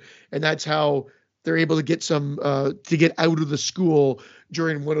distraction. And that's how they're able to get to get out of the school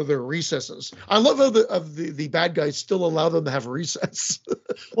during one of their recesses. I love how the bad guys still allow them to have recess.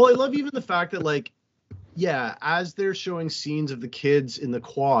 Well, I love even the fact that, like, yeah, as they're showing scenes of the kids in the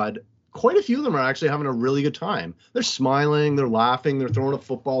quad, quite a few of them are actually having a really good time. They're smiling, they're laughing, they're throwing a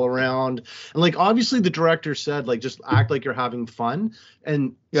football around. And, like, obviously the director said, like, just act like you're having fun.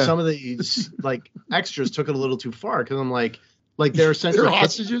 And some of the, like, extras took it a little too far, because I'm like they're essentially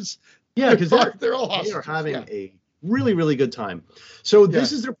hostages. Yeah, because they're all hostages. They are having a really, really good time. So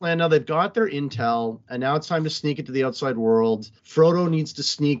this is their plan now. They've got their intel, and now it's time to sneak into the outside world. Frodo needs to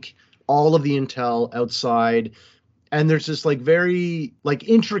sneak all of the intel outside. And there's this, like, very, like,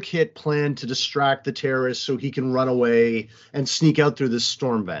 intricate plan to distract the terrorists so he can run away and sneak out through this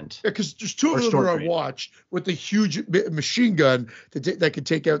storm vent. Yeah, because there's 2 of them are on watch with the huge machine gun that can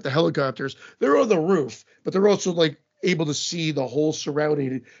take out the helicopters. They're on the roof, but they're also, like, able to see the whole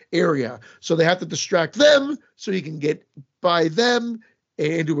surrounding area. So they have to distract them so he can get by them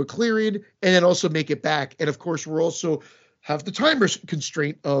into a clearing and then also make it back. And, of course, we're also have the timer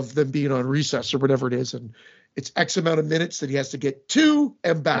constraint of them being on recess or whatever it is. And it's X amount of minutes that he has to get to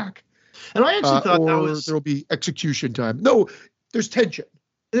and back. And I actually thought that was... there'll be execution time. No, there's tension.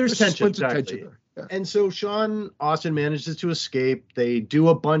 There's tension, exactly. Tension there. Yeah. And so Sean Austin manages to escape. They do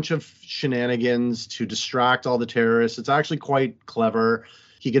a bunch of shenanigans to distract all the terrorists. It's actually quite clever.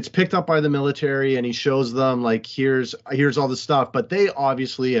 He gets picked up by the military and he shows them, like, here's all the stuff. But they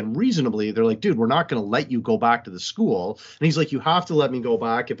obviously and reasonably, they're like, dude, we're not going to let you go back to the school. And he's like, you have to let me go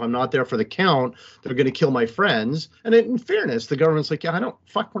back. If I'm not there for the count, they're going to kill my friends. And in fairness, the government's like, yeah, we're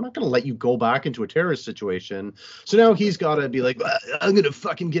not going to let you go back into a terrorist situation. So now he's got to be like, I'm going to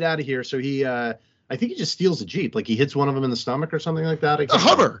fucking get out of here. So he, I think he just steals a Jeep. Like, he hits one of them in the stomach or something like that. A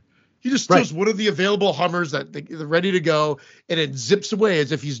Hummer. He just steals one of the available Hummers that they're ready to go, and it zips away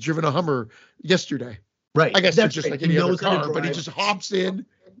as if he's driven a Hummer yesterday. Right. I guess that's just like any other car, but he just hops in.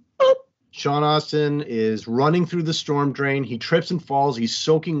 Sean Austin is running through the storm drain. He trips and falls. He's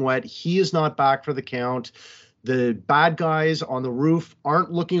soaking wet. He is not back for the count. The bad guys on the roof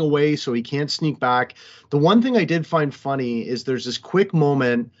aren't looking away, so he can't sneak back. The one thing I did find funny is there's this quick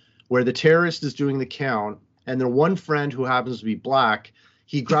moment where the terrorist is doing the count, and their one friend who happens to be black,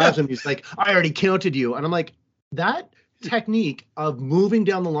 he grabs him. He's like, I already counted you. And I'm like, that technique of moving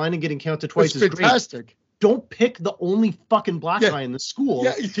down the line and getting counted twice is fantastic. Great. Don't pick the only fucking black guy in the school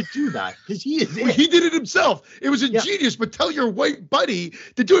to do that, because he is. He did it himself. It was ingenious, but tell your white buddy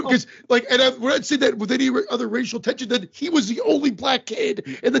to do it because, when I'd say that with any other racial tension, that he was the only black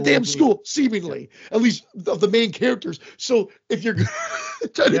kid in the damn school, seemingly, at least of the main characters. So if you're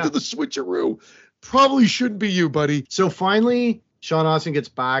trying to do the switcheroo, probably shouldn't be you, buddy. So finally, Sean Austin gets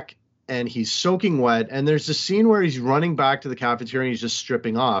back and he's soaking wet. And there's a scene where he's running back to the cafeteria and he's just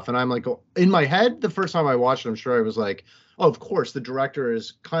stripping off. And I'm like, in my head, the first time I watched it, I'm sure I was like, oh, of course, the director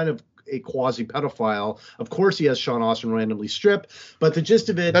is kind of a quasi pedophile. Of course, he has Sean Austin randomly strip. But the gist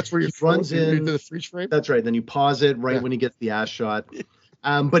of it, that's where he runs into the freeze frame. That's right. Then you pause it when he gets the ass shot.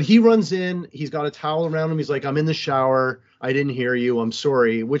 But he runs in. He's got a towel around him. He's like, I'm in the shower. I didn't hear you. I'm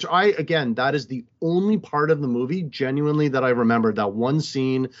sorry. Which that is the only part of the movie, genuinely, that I remember. That one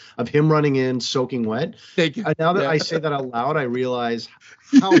scene of him running in, soaking wet. Thank you. And now that I say that out loud, I realize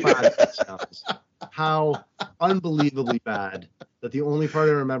how bad that sounds. how unbelievably bad that the only part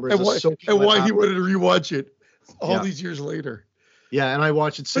I remember is why he wanted to rewatch it all these years later. Yeah, and I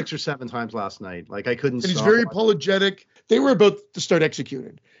watched it 6 or 7 times last night. Like I couldn't. And stop he's very watching. Apologetic. They were about to start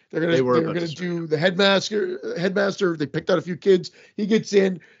executing. They were going to do the headmaster. They picked out a few kids. He gets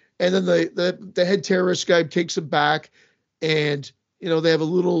in, and then the head terrorist guy takes him back, and they have a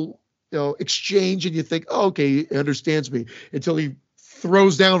little exchange, and you think, oh, okay, he understands me, until he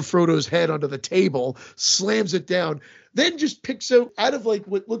throws down Frodo's head onto the table, slams it down, then just picks out of like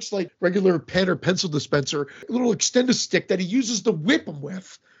what looks like regular pen or pencil dispenser, a little extended stick that he uses to whip him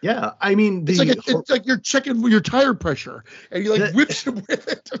with. Yeah, I mean, it's like you're checking your tire pressure, and he whips him with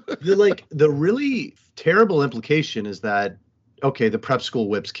it. The really terrible implication is that, okay, the prep school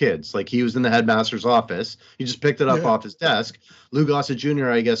whips kids. Like he was in the headmaster's office. He just picked it up off his desk. Lou Gossett Jr.,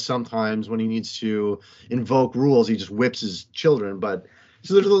 I guess sometimes when he needs to invoke rules, he just whips his children. But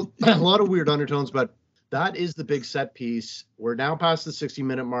so there's a lot of weird undertones, but that is the big set piece. We're now past the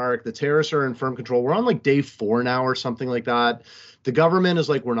 60-minute mark. The terrorists are in firm control. We're on like day 4 now or something like that. The government is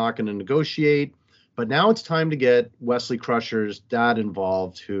like, we're not going to negotiate. But now it's time to get Wesley Crusher's dad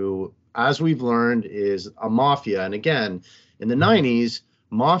involved, who, as we've learned, is a mafia. And again, in the 90s,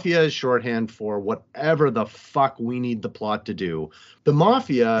 mafia is shorthand for whatever the fuck we need the plot to do. The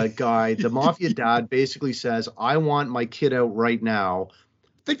mafia guy, the mafia dad basically says, I want my kid out right now.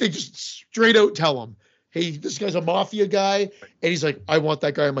 I think they just straight out tell him, hey, this guy's a mafia guy. And he's like, I want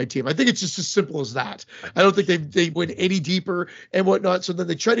that guy on my team. I think it's just as simple as that. I don't think they went any deeper and whatnot. So then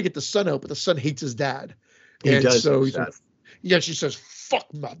they try to get the son out, but the son hates his dad. He does. So he's like, she says,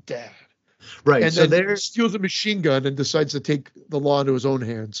 fuck my dad. Right. And so then he steals a machine gun and decides to take the law into his own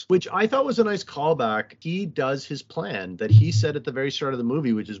hands. Which I thought was a nice callback. He does his plan that he said at the very start of the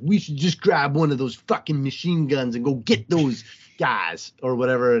movie, which is we should just grab one of those fucking machine guns and go get those guys, or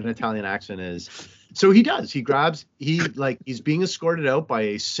whatever an Italian accent is. So he does. He's being escorted out by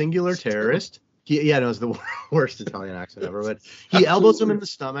a singular terrorist. It's the worst Italian accent ever, but he elbows him in the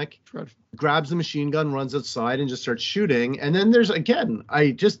stomach, grabs the machine gun, runs outside, and just starts shooting. And then there's, again,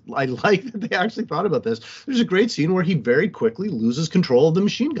 I like that they actually thought about this. There's a great scene where he very quickly loses control of the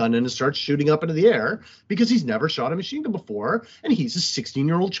machine gun and starts shooting up into the air because he's never shot a machine gun before, and he's a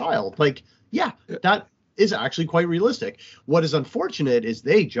 16-year-old child. Like, that is actually quite realistic. What is unfortunate is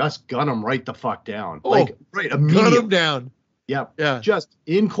they just gun him right the fuck down. Right immediately. Gun him down. Yeah. Just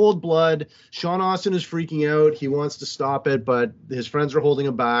in cold blood. Sean Astin is freaking out. He wants to stop it, but his friends are holding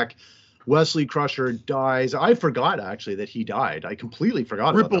him back. Wesley Crusher dies. I forgot, actually, that he died. I completely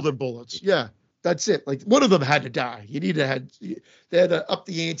forgot about that. Rippled in bullets. Yeah, that's it. Like, one of them had to die. They had to up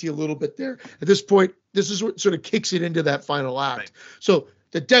the ante a little bit there. At this point, this is what sort of kicks it into that final act. Right. So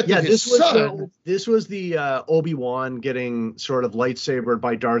the death of his son. This was the Obi-Wan getting sort of lightsabered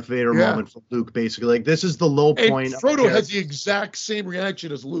by Darth Vader moment for Luke, basically. Like, this is the low point. And Frodo has the exact same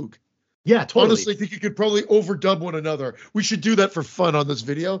reaction as Luke. Yeah, totally. Honestly, I think you could probably overdub one another. We should do that for fun on this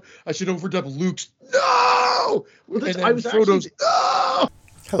video. I should overdub Luke's "No!" and then Frodo's "No!"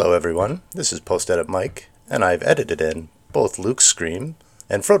 Hello, everyone. This is Post-Edit Mike, and I've edited in both Luke's scream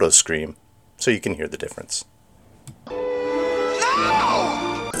and Frodo's scream, so you can hear the difference.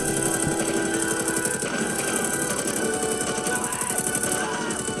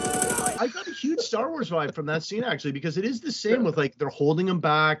 I got a huge Star Wars vibe from that scene, actually, because it is the same with, like, they're holding him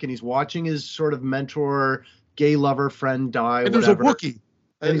back and he's watching his sort of mentor, gay lover friend die. And whatever. There's a Wookiee.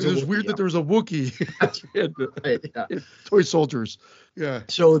 And it was weird that there was a Wookiee. Right, toy soldiers. Yeah.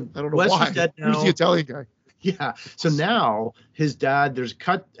 So I don't know why. Dead now. Who's the Italian guy? Yeah. So now his dad, there's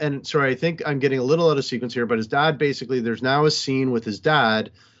cut, and sorry, I think I'm getting a little out of sequence here, but his dad basically, there's now a scene with his dad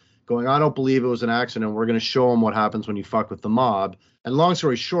going, I don't believe it was an accident. We're going to show him what happens when you fuck with the mob. And long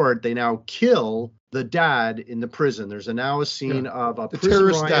story short, they now kill the dad in the prison. There's now a scene of a prison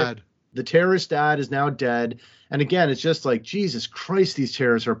terrorist riot. Dad. The terrorist dad is now dead. And again, it's just like, Jesus Christ, these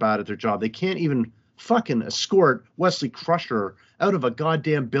terrorists are bad at their job. They can't even fucking escort Wesley Crusher out of a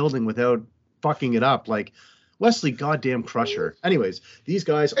goddamn building without fucking it up. Like, Wesley goddamn Crusher. Anyways, these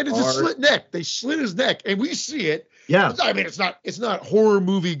guys and it's a slit neck. They slit his neck, and we see it. Yeah. I mean, it's not horror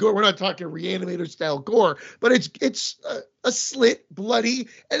movie gore. We're not talking Reanimator style gore, but it's a slit, bloody,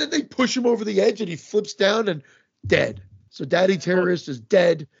 and then they push him over the edge, and he flips down and dead. So Daddy Terrorist is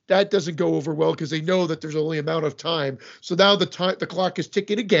dead. That doesn't go over well because they know that there's only amount of time. So now the clock is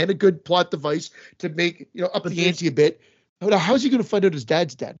ticking again. A good plot device to make up the ante a bit. How's he going to find out his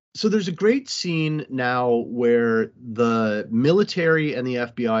dad's dead? So there's a great scene now where the military and the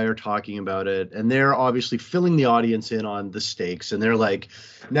FBI are talking about it, and they're obviously filling the audience in on the stakes, and they're like,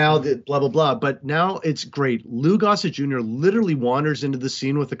 now that blah, blah, blah. But now it's great. Lou Gossett Jr. literally wanders into the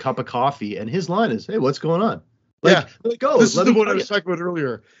scene with a cup of coffee, and his line is, hey, what's going on? Like, this is the one I was talking about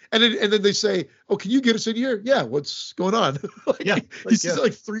earlier. And then they say, oh, can you get us in here? Yeah, what's going on? He says it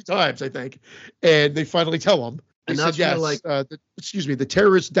like 3 times, I think. And they finally tell him. They said, yes, the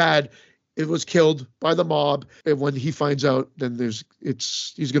terrorist dad, it was killed by the mob. And when he finds out, then he's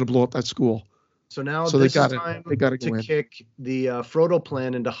going to blow up that school. So now this is time to kick the Frodo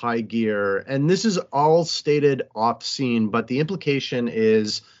plan into high gear. And this is all stated off scene, but the implication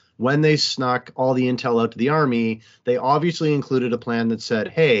is when they snuck all the intel out to the army, they obviously included a plan that said,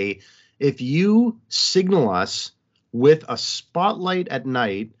 hey, if you signal us with a spotlight at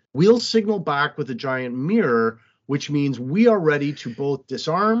night, we'll signal back with a giant mirror, which means we are ready to both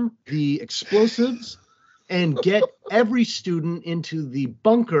disarm the explosives and get every student into the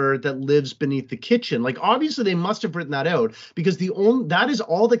bunker that lives beneath the kitchen. Like, obviously they must have written that out, because that is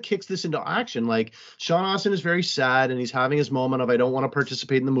all that kicks this into action. Like, Sean Astin is very sad and he's having his moment of, I don't want to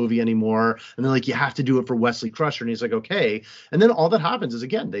participate in the movie anymore. And they're like, you have to do it for Wesley Crusher. And he's like, okay. And then all that happens is,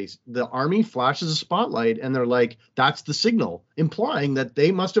 again, the army flashes a spotlight and they're like, that's the signal, implying that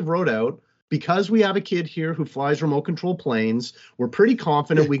they must have wrote out, because we have a kid here who flies remote control planes, we're pretty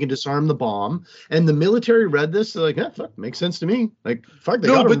confident we can disarm the bomb. And the military read this, they're like, yeah, fuck, makes sense to me. Like, fuck, I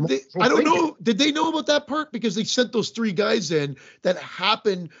don't know. Did they know about that part? Because they sent those 3 guys in that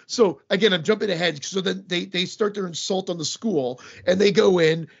happened. So again, I'm jumping ahead. So then they start their assault on the school, and they go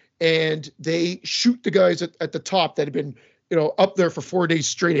in and they shoot the guys at the top that had been, up there for 4 days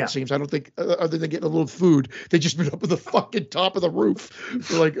straight, it seems. I don't think, other than getting a little food, they just been up at the fucking top of the roof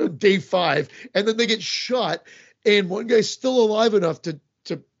for like day 5. And then they get shot, and one guy's still alive enough to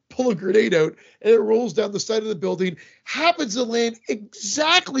pull a grenade out, and it rolls down the side of the building, happens to land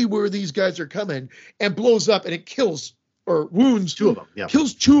exactly where these guys are coming, and blows up, and it kills or wounds 2 of them. Yeah.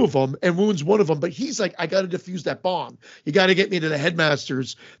 Kills 2 of them and wounds 1 of them. But he's like, I got to defuse that bomb. You got to get me to the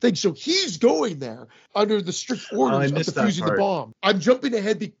headmaster's thing. So he's going there under the strict orders of defusing the bomb. I'm jumping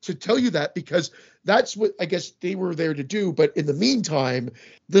ahead to tell you that because that's what I guess they were there to do. But in the meantime,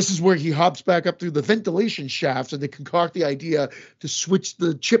 this is where he hops back up through the ventilation shafts, and they concoct the idea to switch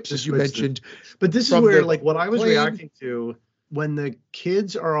the chips, as you mentioned. But this is where, like, what I was reacting to, when the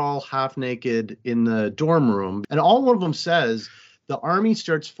kids are all half naked in the dorm room, and all one of them says, the army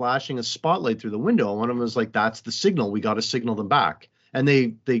starts flashing a spotlight through the window. And one of them is like, that's the signal. We got to signal them back. And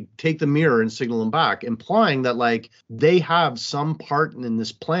they take the mirror and signal them back, implying that, like, they have some part in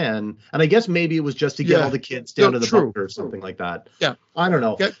this plan. And I guess maybe it was just to get all the kids down to the bunker or something like that. Yeah. I don't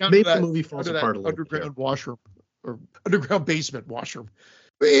know. Maybe the movie falls apart a little underground washroom or underground basement washroom.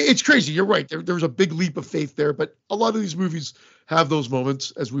 It's crazy. You're right. There was a big leap of faith there, but a lot of these movies have those moments,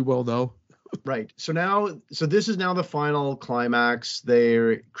 as we well know. Right. So this is now the final climax.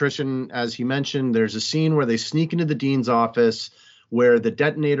 Christian, as he mentioned, there's a scene where they sneak into the dean's office where the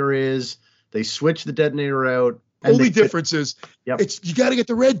detonator is. They switch the detonator out. Only difference is you got to get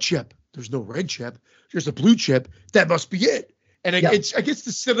the red chip. There's no red chip. There's a blue chip. That must be it. And I guess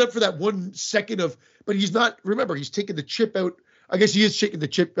to set it up for that 1 second but he's not, remember, he's taking the chip out. I guess he is taking the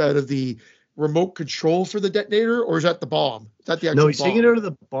chip out of the remote control for the detonator, or is that the bomb? Is that the actual bomb? No, he's taking it out of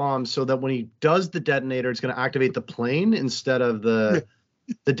the bomb so that when he does the detonator, it's going to activate the plane instead of the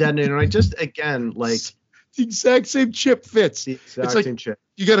detonator. And I just, again, like, the exact same chip fits. The exact same chip.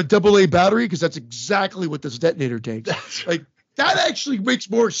 You got a AA battery, because that's exactly what this detonator takes. Like, that actually makes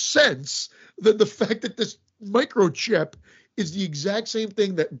more sense than the fact that this microchip is the exact same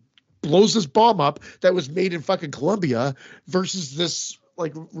thing that blows this bomb up that was made in fucking Colombia versus this,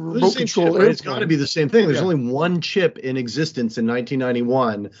 like, remote control. Chip, right? It's got to be the same thing. There's only one chip in existence in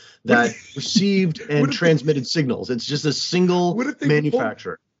 1991 that received and transmitted signals. It's just a single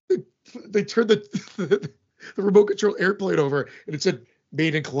manufacturer. They turned the remote control airplane over, and it said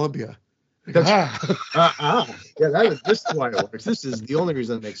 "Made in Colombia." Yeah, this is why it works. This is the only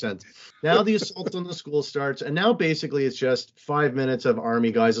reason that makes sense. Now the assault on the school starts, and now basically it's just 5 minutes of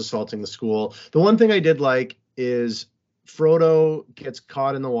army guys assaulting the school. The one thing I did like is Frodo gets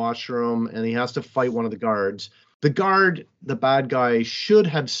caught in the washroom, and he has to fight one of the guards. The guard, the bad guy, should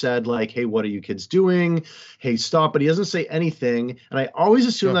have said, like, hey, what are you kids doing? Hey, stop. But he doesn't say anything. And I always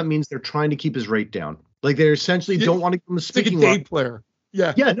assume that means they're trying to keep his rate down. Like, they essentially don't want to give him a speaking like a day player.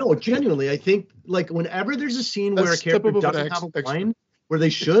 Yeah. Yeah, no, genuinely, I think, like, whenever there's a scene where a character doesn't have a line where they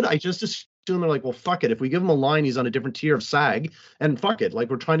should, I just to him. They're like, well, fuck it. If we give him a line, he's on a different tier of SAG, and fuck it. Like,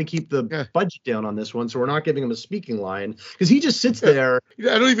 we're trying to keep the budget down on this one, so we're not giving him a speaking line because he just sits there.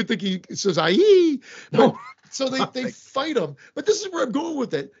 I don't even think he says "aye." No. So they fight him. But this is where I'm going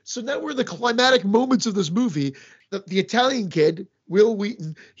with it. So now we're in the climatic moments of this movie. The Italian kid, Will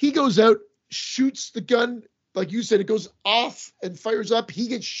Wheaton, he goes out, shoots the gun. Like you said, it goes off and fires up. He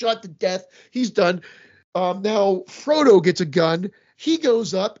gets shot to death. He's done. Now Frodo gets a gun. He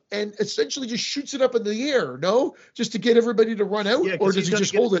goes up and essentially just shoots it up in the air, no? Just to get everybody to run out? Or does he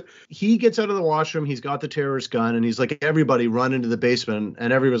just hold it? He gets out of the washroom. He's got the terrorist gun, and he's like, everybody run into the basement.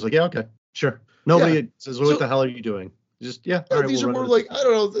 And everybody's like, yeah, okay, sure. Nobody says, what the hell are you doing? Just, all right, these are more like, I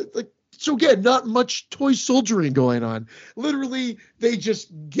don't know, like, so again, not much toy soldiering going on. Literally, they just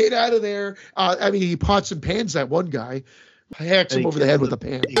get out of there. I mean, he pots and pans that one guy. Hacks him over the head with a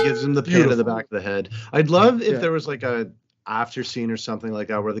pan. He gives him the pan to the back of the head. I'd love if there was like a after scene or something like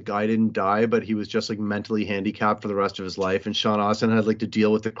that where the guy didn't die, but he was just like mentally handicapped for the rest of his life, and Sean Astin had like to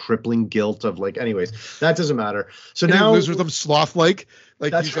deal with the crippling guilt of like, anyways, that doesn't matter. So and now he lives with him sloth like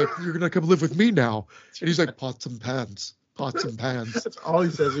he's like, you're gonna come live with me now, and he's like, pots and pans. That's all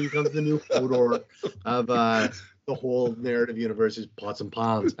he says. He becomes the new Hodor of the whole narrative universe is pots and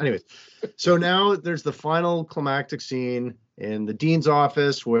pans. Anyways, so now there's the final climactic scene in the dean's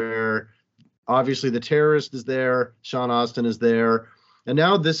office where obviously the terrorist is there, Sean Astin is there, and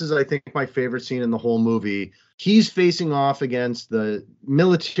now this is, I think, my favorite scene in the whole movie. He's facing off against the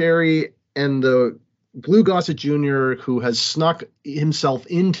military and the Blue Gossett Jr., who has snuck himself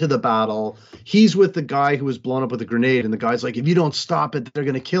into the battle. He's with the guy who was blown up with a grenade, and the guy's like, if you don't stop it, they're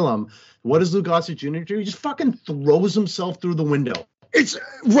going to kill him. What does Blue Gossett Jr. do? He just fucking throws himself through the window. It's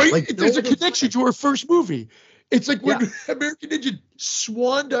right. Like, there's a connection to our first movie. It's like when American Ninja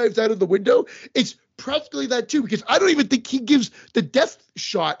swan dives out of the window. It's practically that too, because I don't even think he gives the death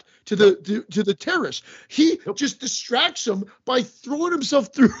shot to the terrorist. He just distracts him by throwing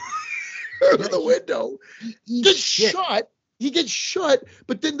himself through the window. He gets shot,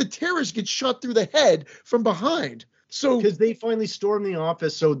 but then the terrorist gets shot through the head from behind. So because they finally storm the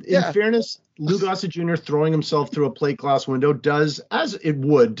office. So in fairness, Lou Gossett Jr. throwing himself through a plate glass window does, as it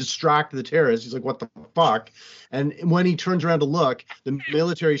would, distract the terrorist. He's like, what the fuck? And when he turns around to look, the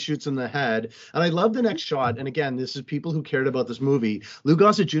military shoots in the head. And I love the next shot. And again, this is people who cared about this movie. Lou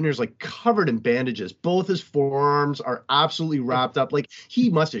Gossett Jr. is like covered in bandages. Both his forearms are absolutely wrapped up. Like he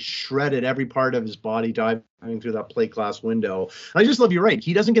must have shredded every part of his body diving through that plate glass window. And I just love, you're right.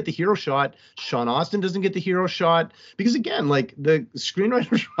 He doesn't get the hero shot. Sean Astin doesn't get the hero shot. Because again, like the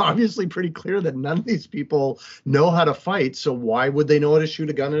screenwriters are obviously pretty clear that none of these people know how to fight. So why would they know how to shoot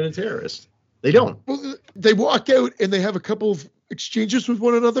a gun at a terrorist? They don't. Well, they walk out and they have a couple of exchanges with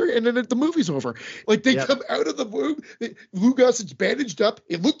one another, and then the movie's over. Like they come out of the room, Lou Gossett's bandaged up.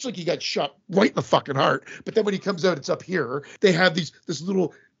 It looks like he got shot right in the fucking heart. But then when he comes out, it's up here. They have this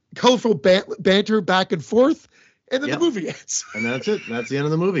little colorful banter back and forth, and then the movie ends. And that's it. That's the end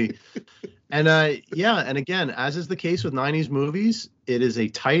of the movie. And and again, as is the case with 90s movies, it is a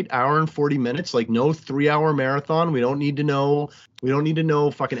tight hour and 40 minutes, like no 3-hour marathon. We don't need to know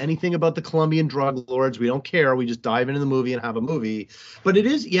fucking anything about the Colombian drug lords. We don't care. We just dive into the movie and have a movie. But it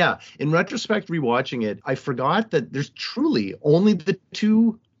is, in retrospect, rewatching it, I forgot that there's truly only the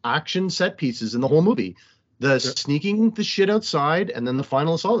 2 action set pieces in the whole movie. The sneaking the shit outside and then the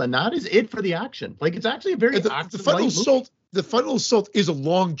final assault. And that is it for the action. Like, it's actually a very active final assault. The final assault is a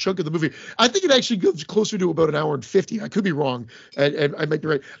long chunk of the movie. I think it actually goes closer to about an hour and 50. I could be wrong. And I might be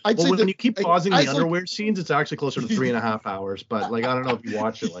right. When you keep pausing the underwear sscenes, it's actually closer to 3.5 hours. But like, I don't know if you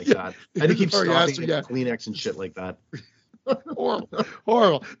watch it like that. I had to keep stopping and Kleenex and shit like that.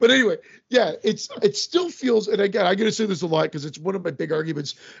 horrible. But anyway, it still feels, and again, I'm gonna say this a lot because it's one of my big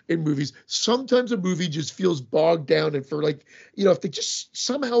arguments in movies. Sometimes a movie just feels bogged down, and for like, if they just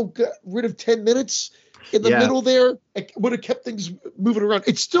somehow got rid of 10 minutes in the middle there, it would have kept things moving around.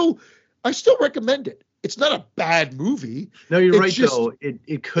 I still recommend it. It's not a bad movie. No, you're right, though.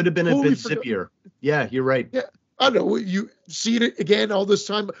 It could have been a bit zippier. Yeah, you're right. Yeah. I don't know, you see it again all this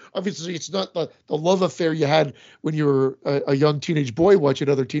time. Obviously, it's not the love affair you had when you were a young teenage boy watching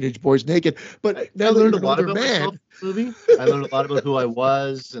other teenage boys naked. But now I learned a lot about myself in this movie. I learned a lot about who I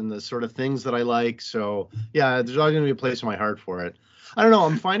was and the sort of things that I like. So, there's always going to be a place in my heart for it. I don't know.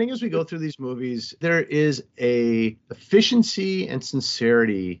 I'm finding as we go through these movies, there is a efficiency and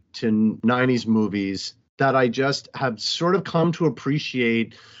sincerity to 90s movies that I just have sort of come to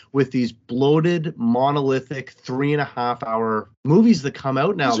appreciate with these bloated, monolithic 3.5 hour movies that come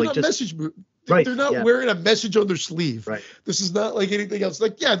out now. These like are just message Right. They're not wearing a message on their sleeve. Right. This is not like anything else.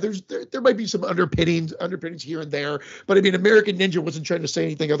 Like, yeah, there might be some underpinnings here and there, but I mean, American Ninja wasn't trying to say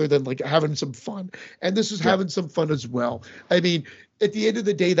anything other than like having some fun, and this is having some fun as well. I mean, at the end of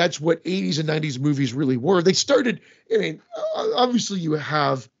the day, that's what 80s and 90s movies really were. They started, I mean, obviously you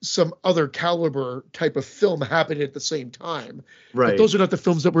have some other caliber type of film happening at the same time. Right. But those are not the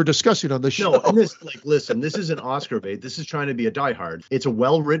films that we're discussing on this show. No, and this, like, listen, this isn't Oscar bait. This is trying to be a Die Hard. It's a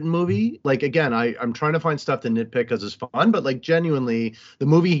well-written movie. Like, again, I'm trying to find stuff to nitpick because it's fun, but like genuinely, the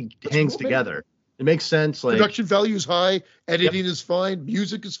movie hangs together. It makes sense. Like, production value is high, editing is fine,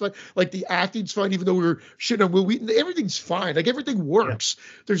 music is fine, like the acting's fine, even though we were shitting on Will Wheaton, everything's fine. Like everything works.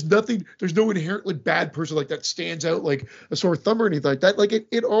 There's no inherently bad person like that stands out like a sore thumb or anything like that. Like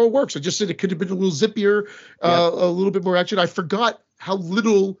it all works. I just said it could have been a little zippier, a little bit more action. I forgot how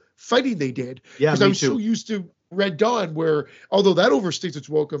little fighting they did. Yeah, because I was so used to Red Dawn, where although that overstates its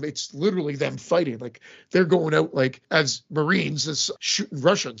welcome, it's literally them fighting. Like they're going out like as Marines, as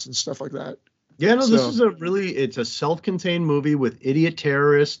Russians and stuff like that. Yeah, no, this is it's a self-contained movie with idiot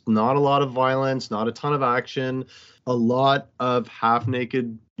terrorists, not a lot of violence, not a ton of action, a lot of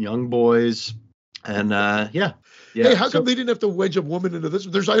half-naked young boys. And yeah. Hey, how come they didn't have to wedge a woman into this?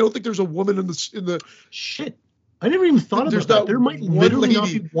 I don't think there's a woman in the shit. I never even thought about that. There might literally not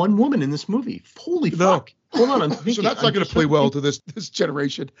be one woman in this movie. Holy fuck. Hold on, I'm thinking. So that's not going to play well to this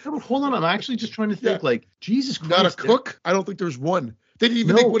generation. No, but hold on, I'm actually just trying to think like, Jesus Christ. Not a cook? I don't think there's one. They didn't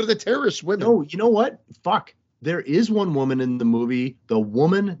even make one of the terrorist women. No, you know what? Fuck. There is one woman in the movie. The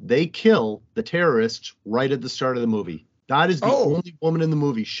woman they kill, the terrorists, right at the start of the movie. That is the only woman in the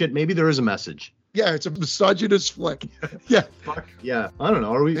movie. Shit, maybe there is a message. Yeah, it's a misogynist flick. Yeah. Fuck. Yeah. I don't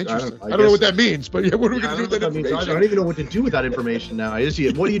know. Are we? Interesting. I don't know what that means, but yeah, what are we going to do with that information? I don't even know what to do with that information now. What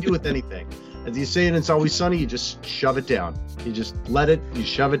do you do with anything? As you say in It's Always Sunny, you just shove it down. You just let it, you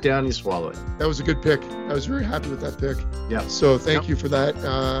shove it down, you swallow it. That was a good pick. I was very happy with that pick. Yeah. So thank you for that.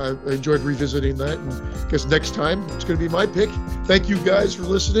 I enjoyed revisiting that. And I guess next time it's going to be my pick. Thank you guys for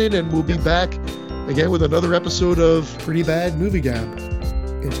listening, and we'll be back again with another episode of Pretty Bad Movie Gab.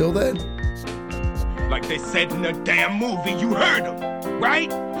 Until then. Like they said in the damn movie, you heard them, right?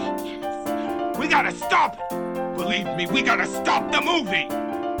 Yes. We gotta stop it. Believe me, we gotta stop the movie.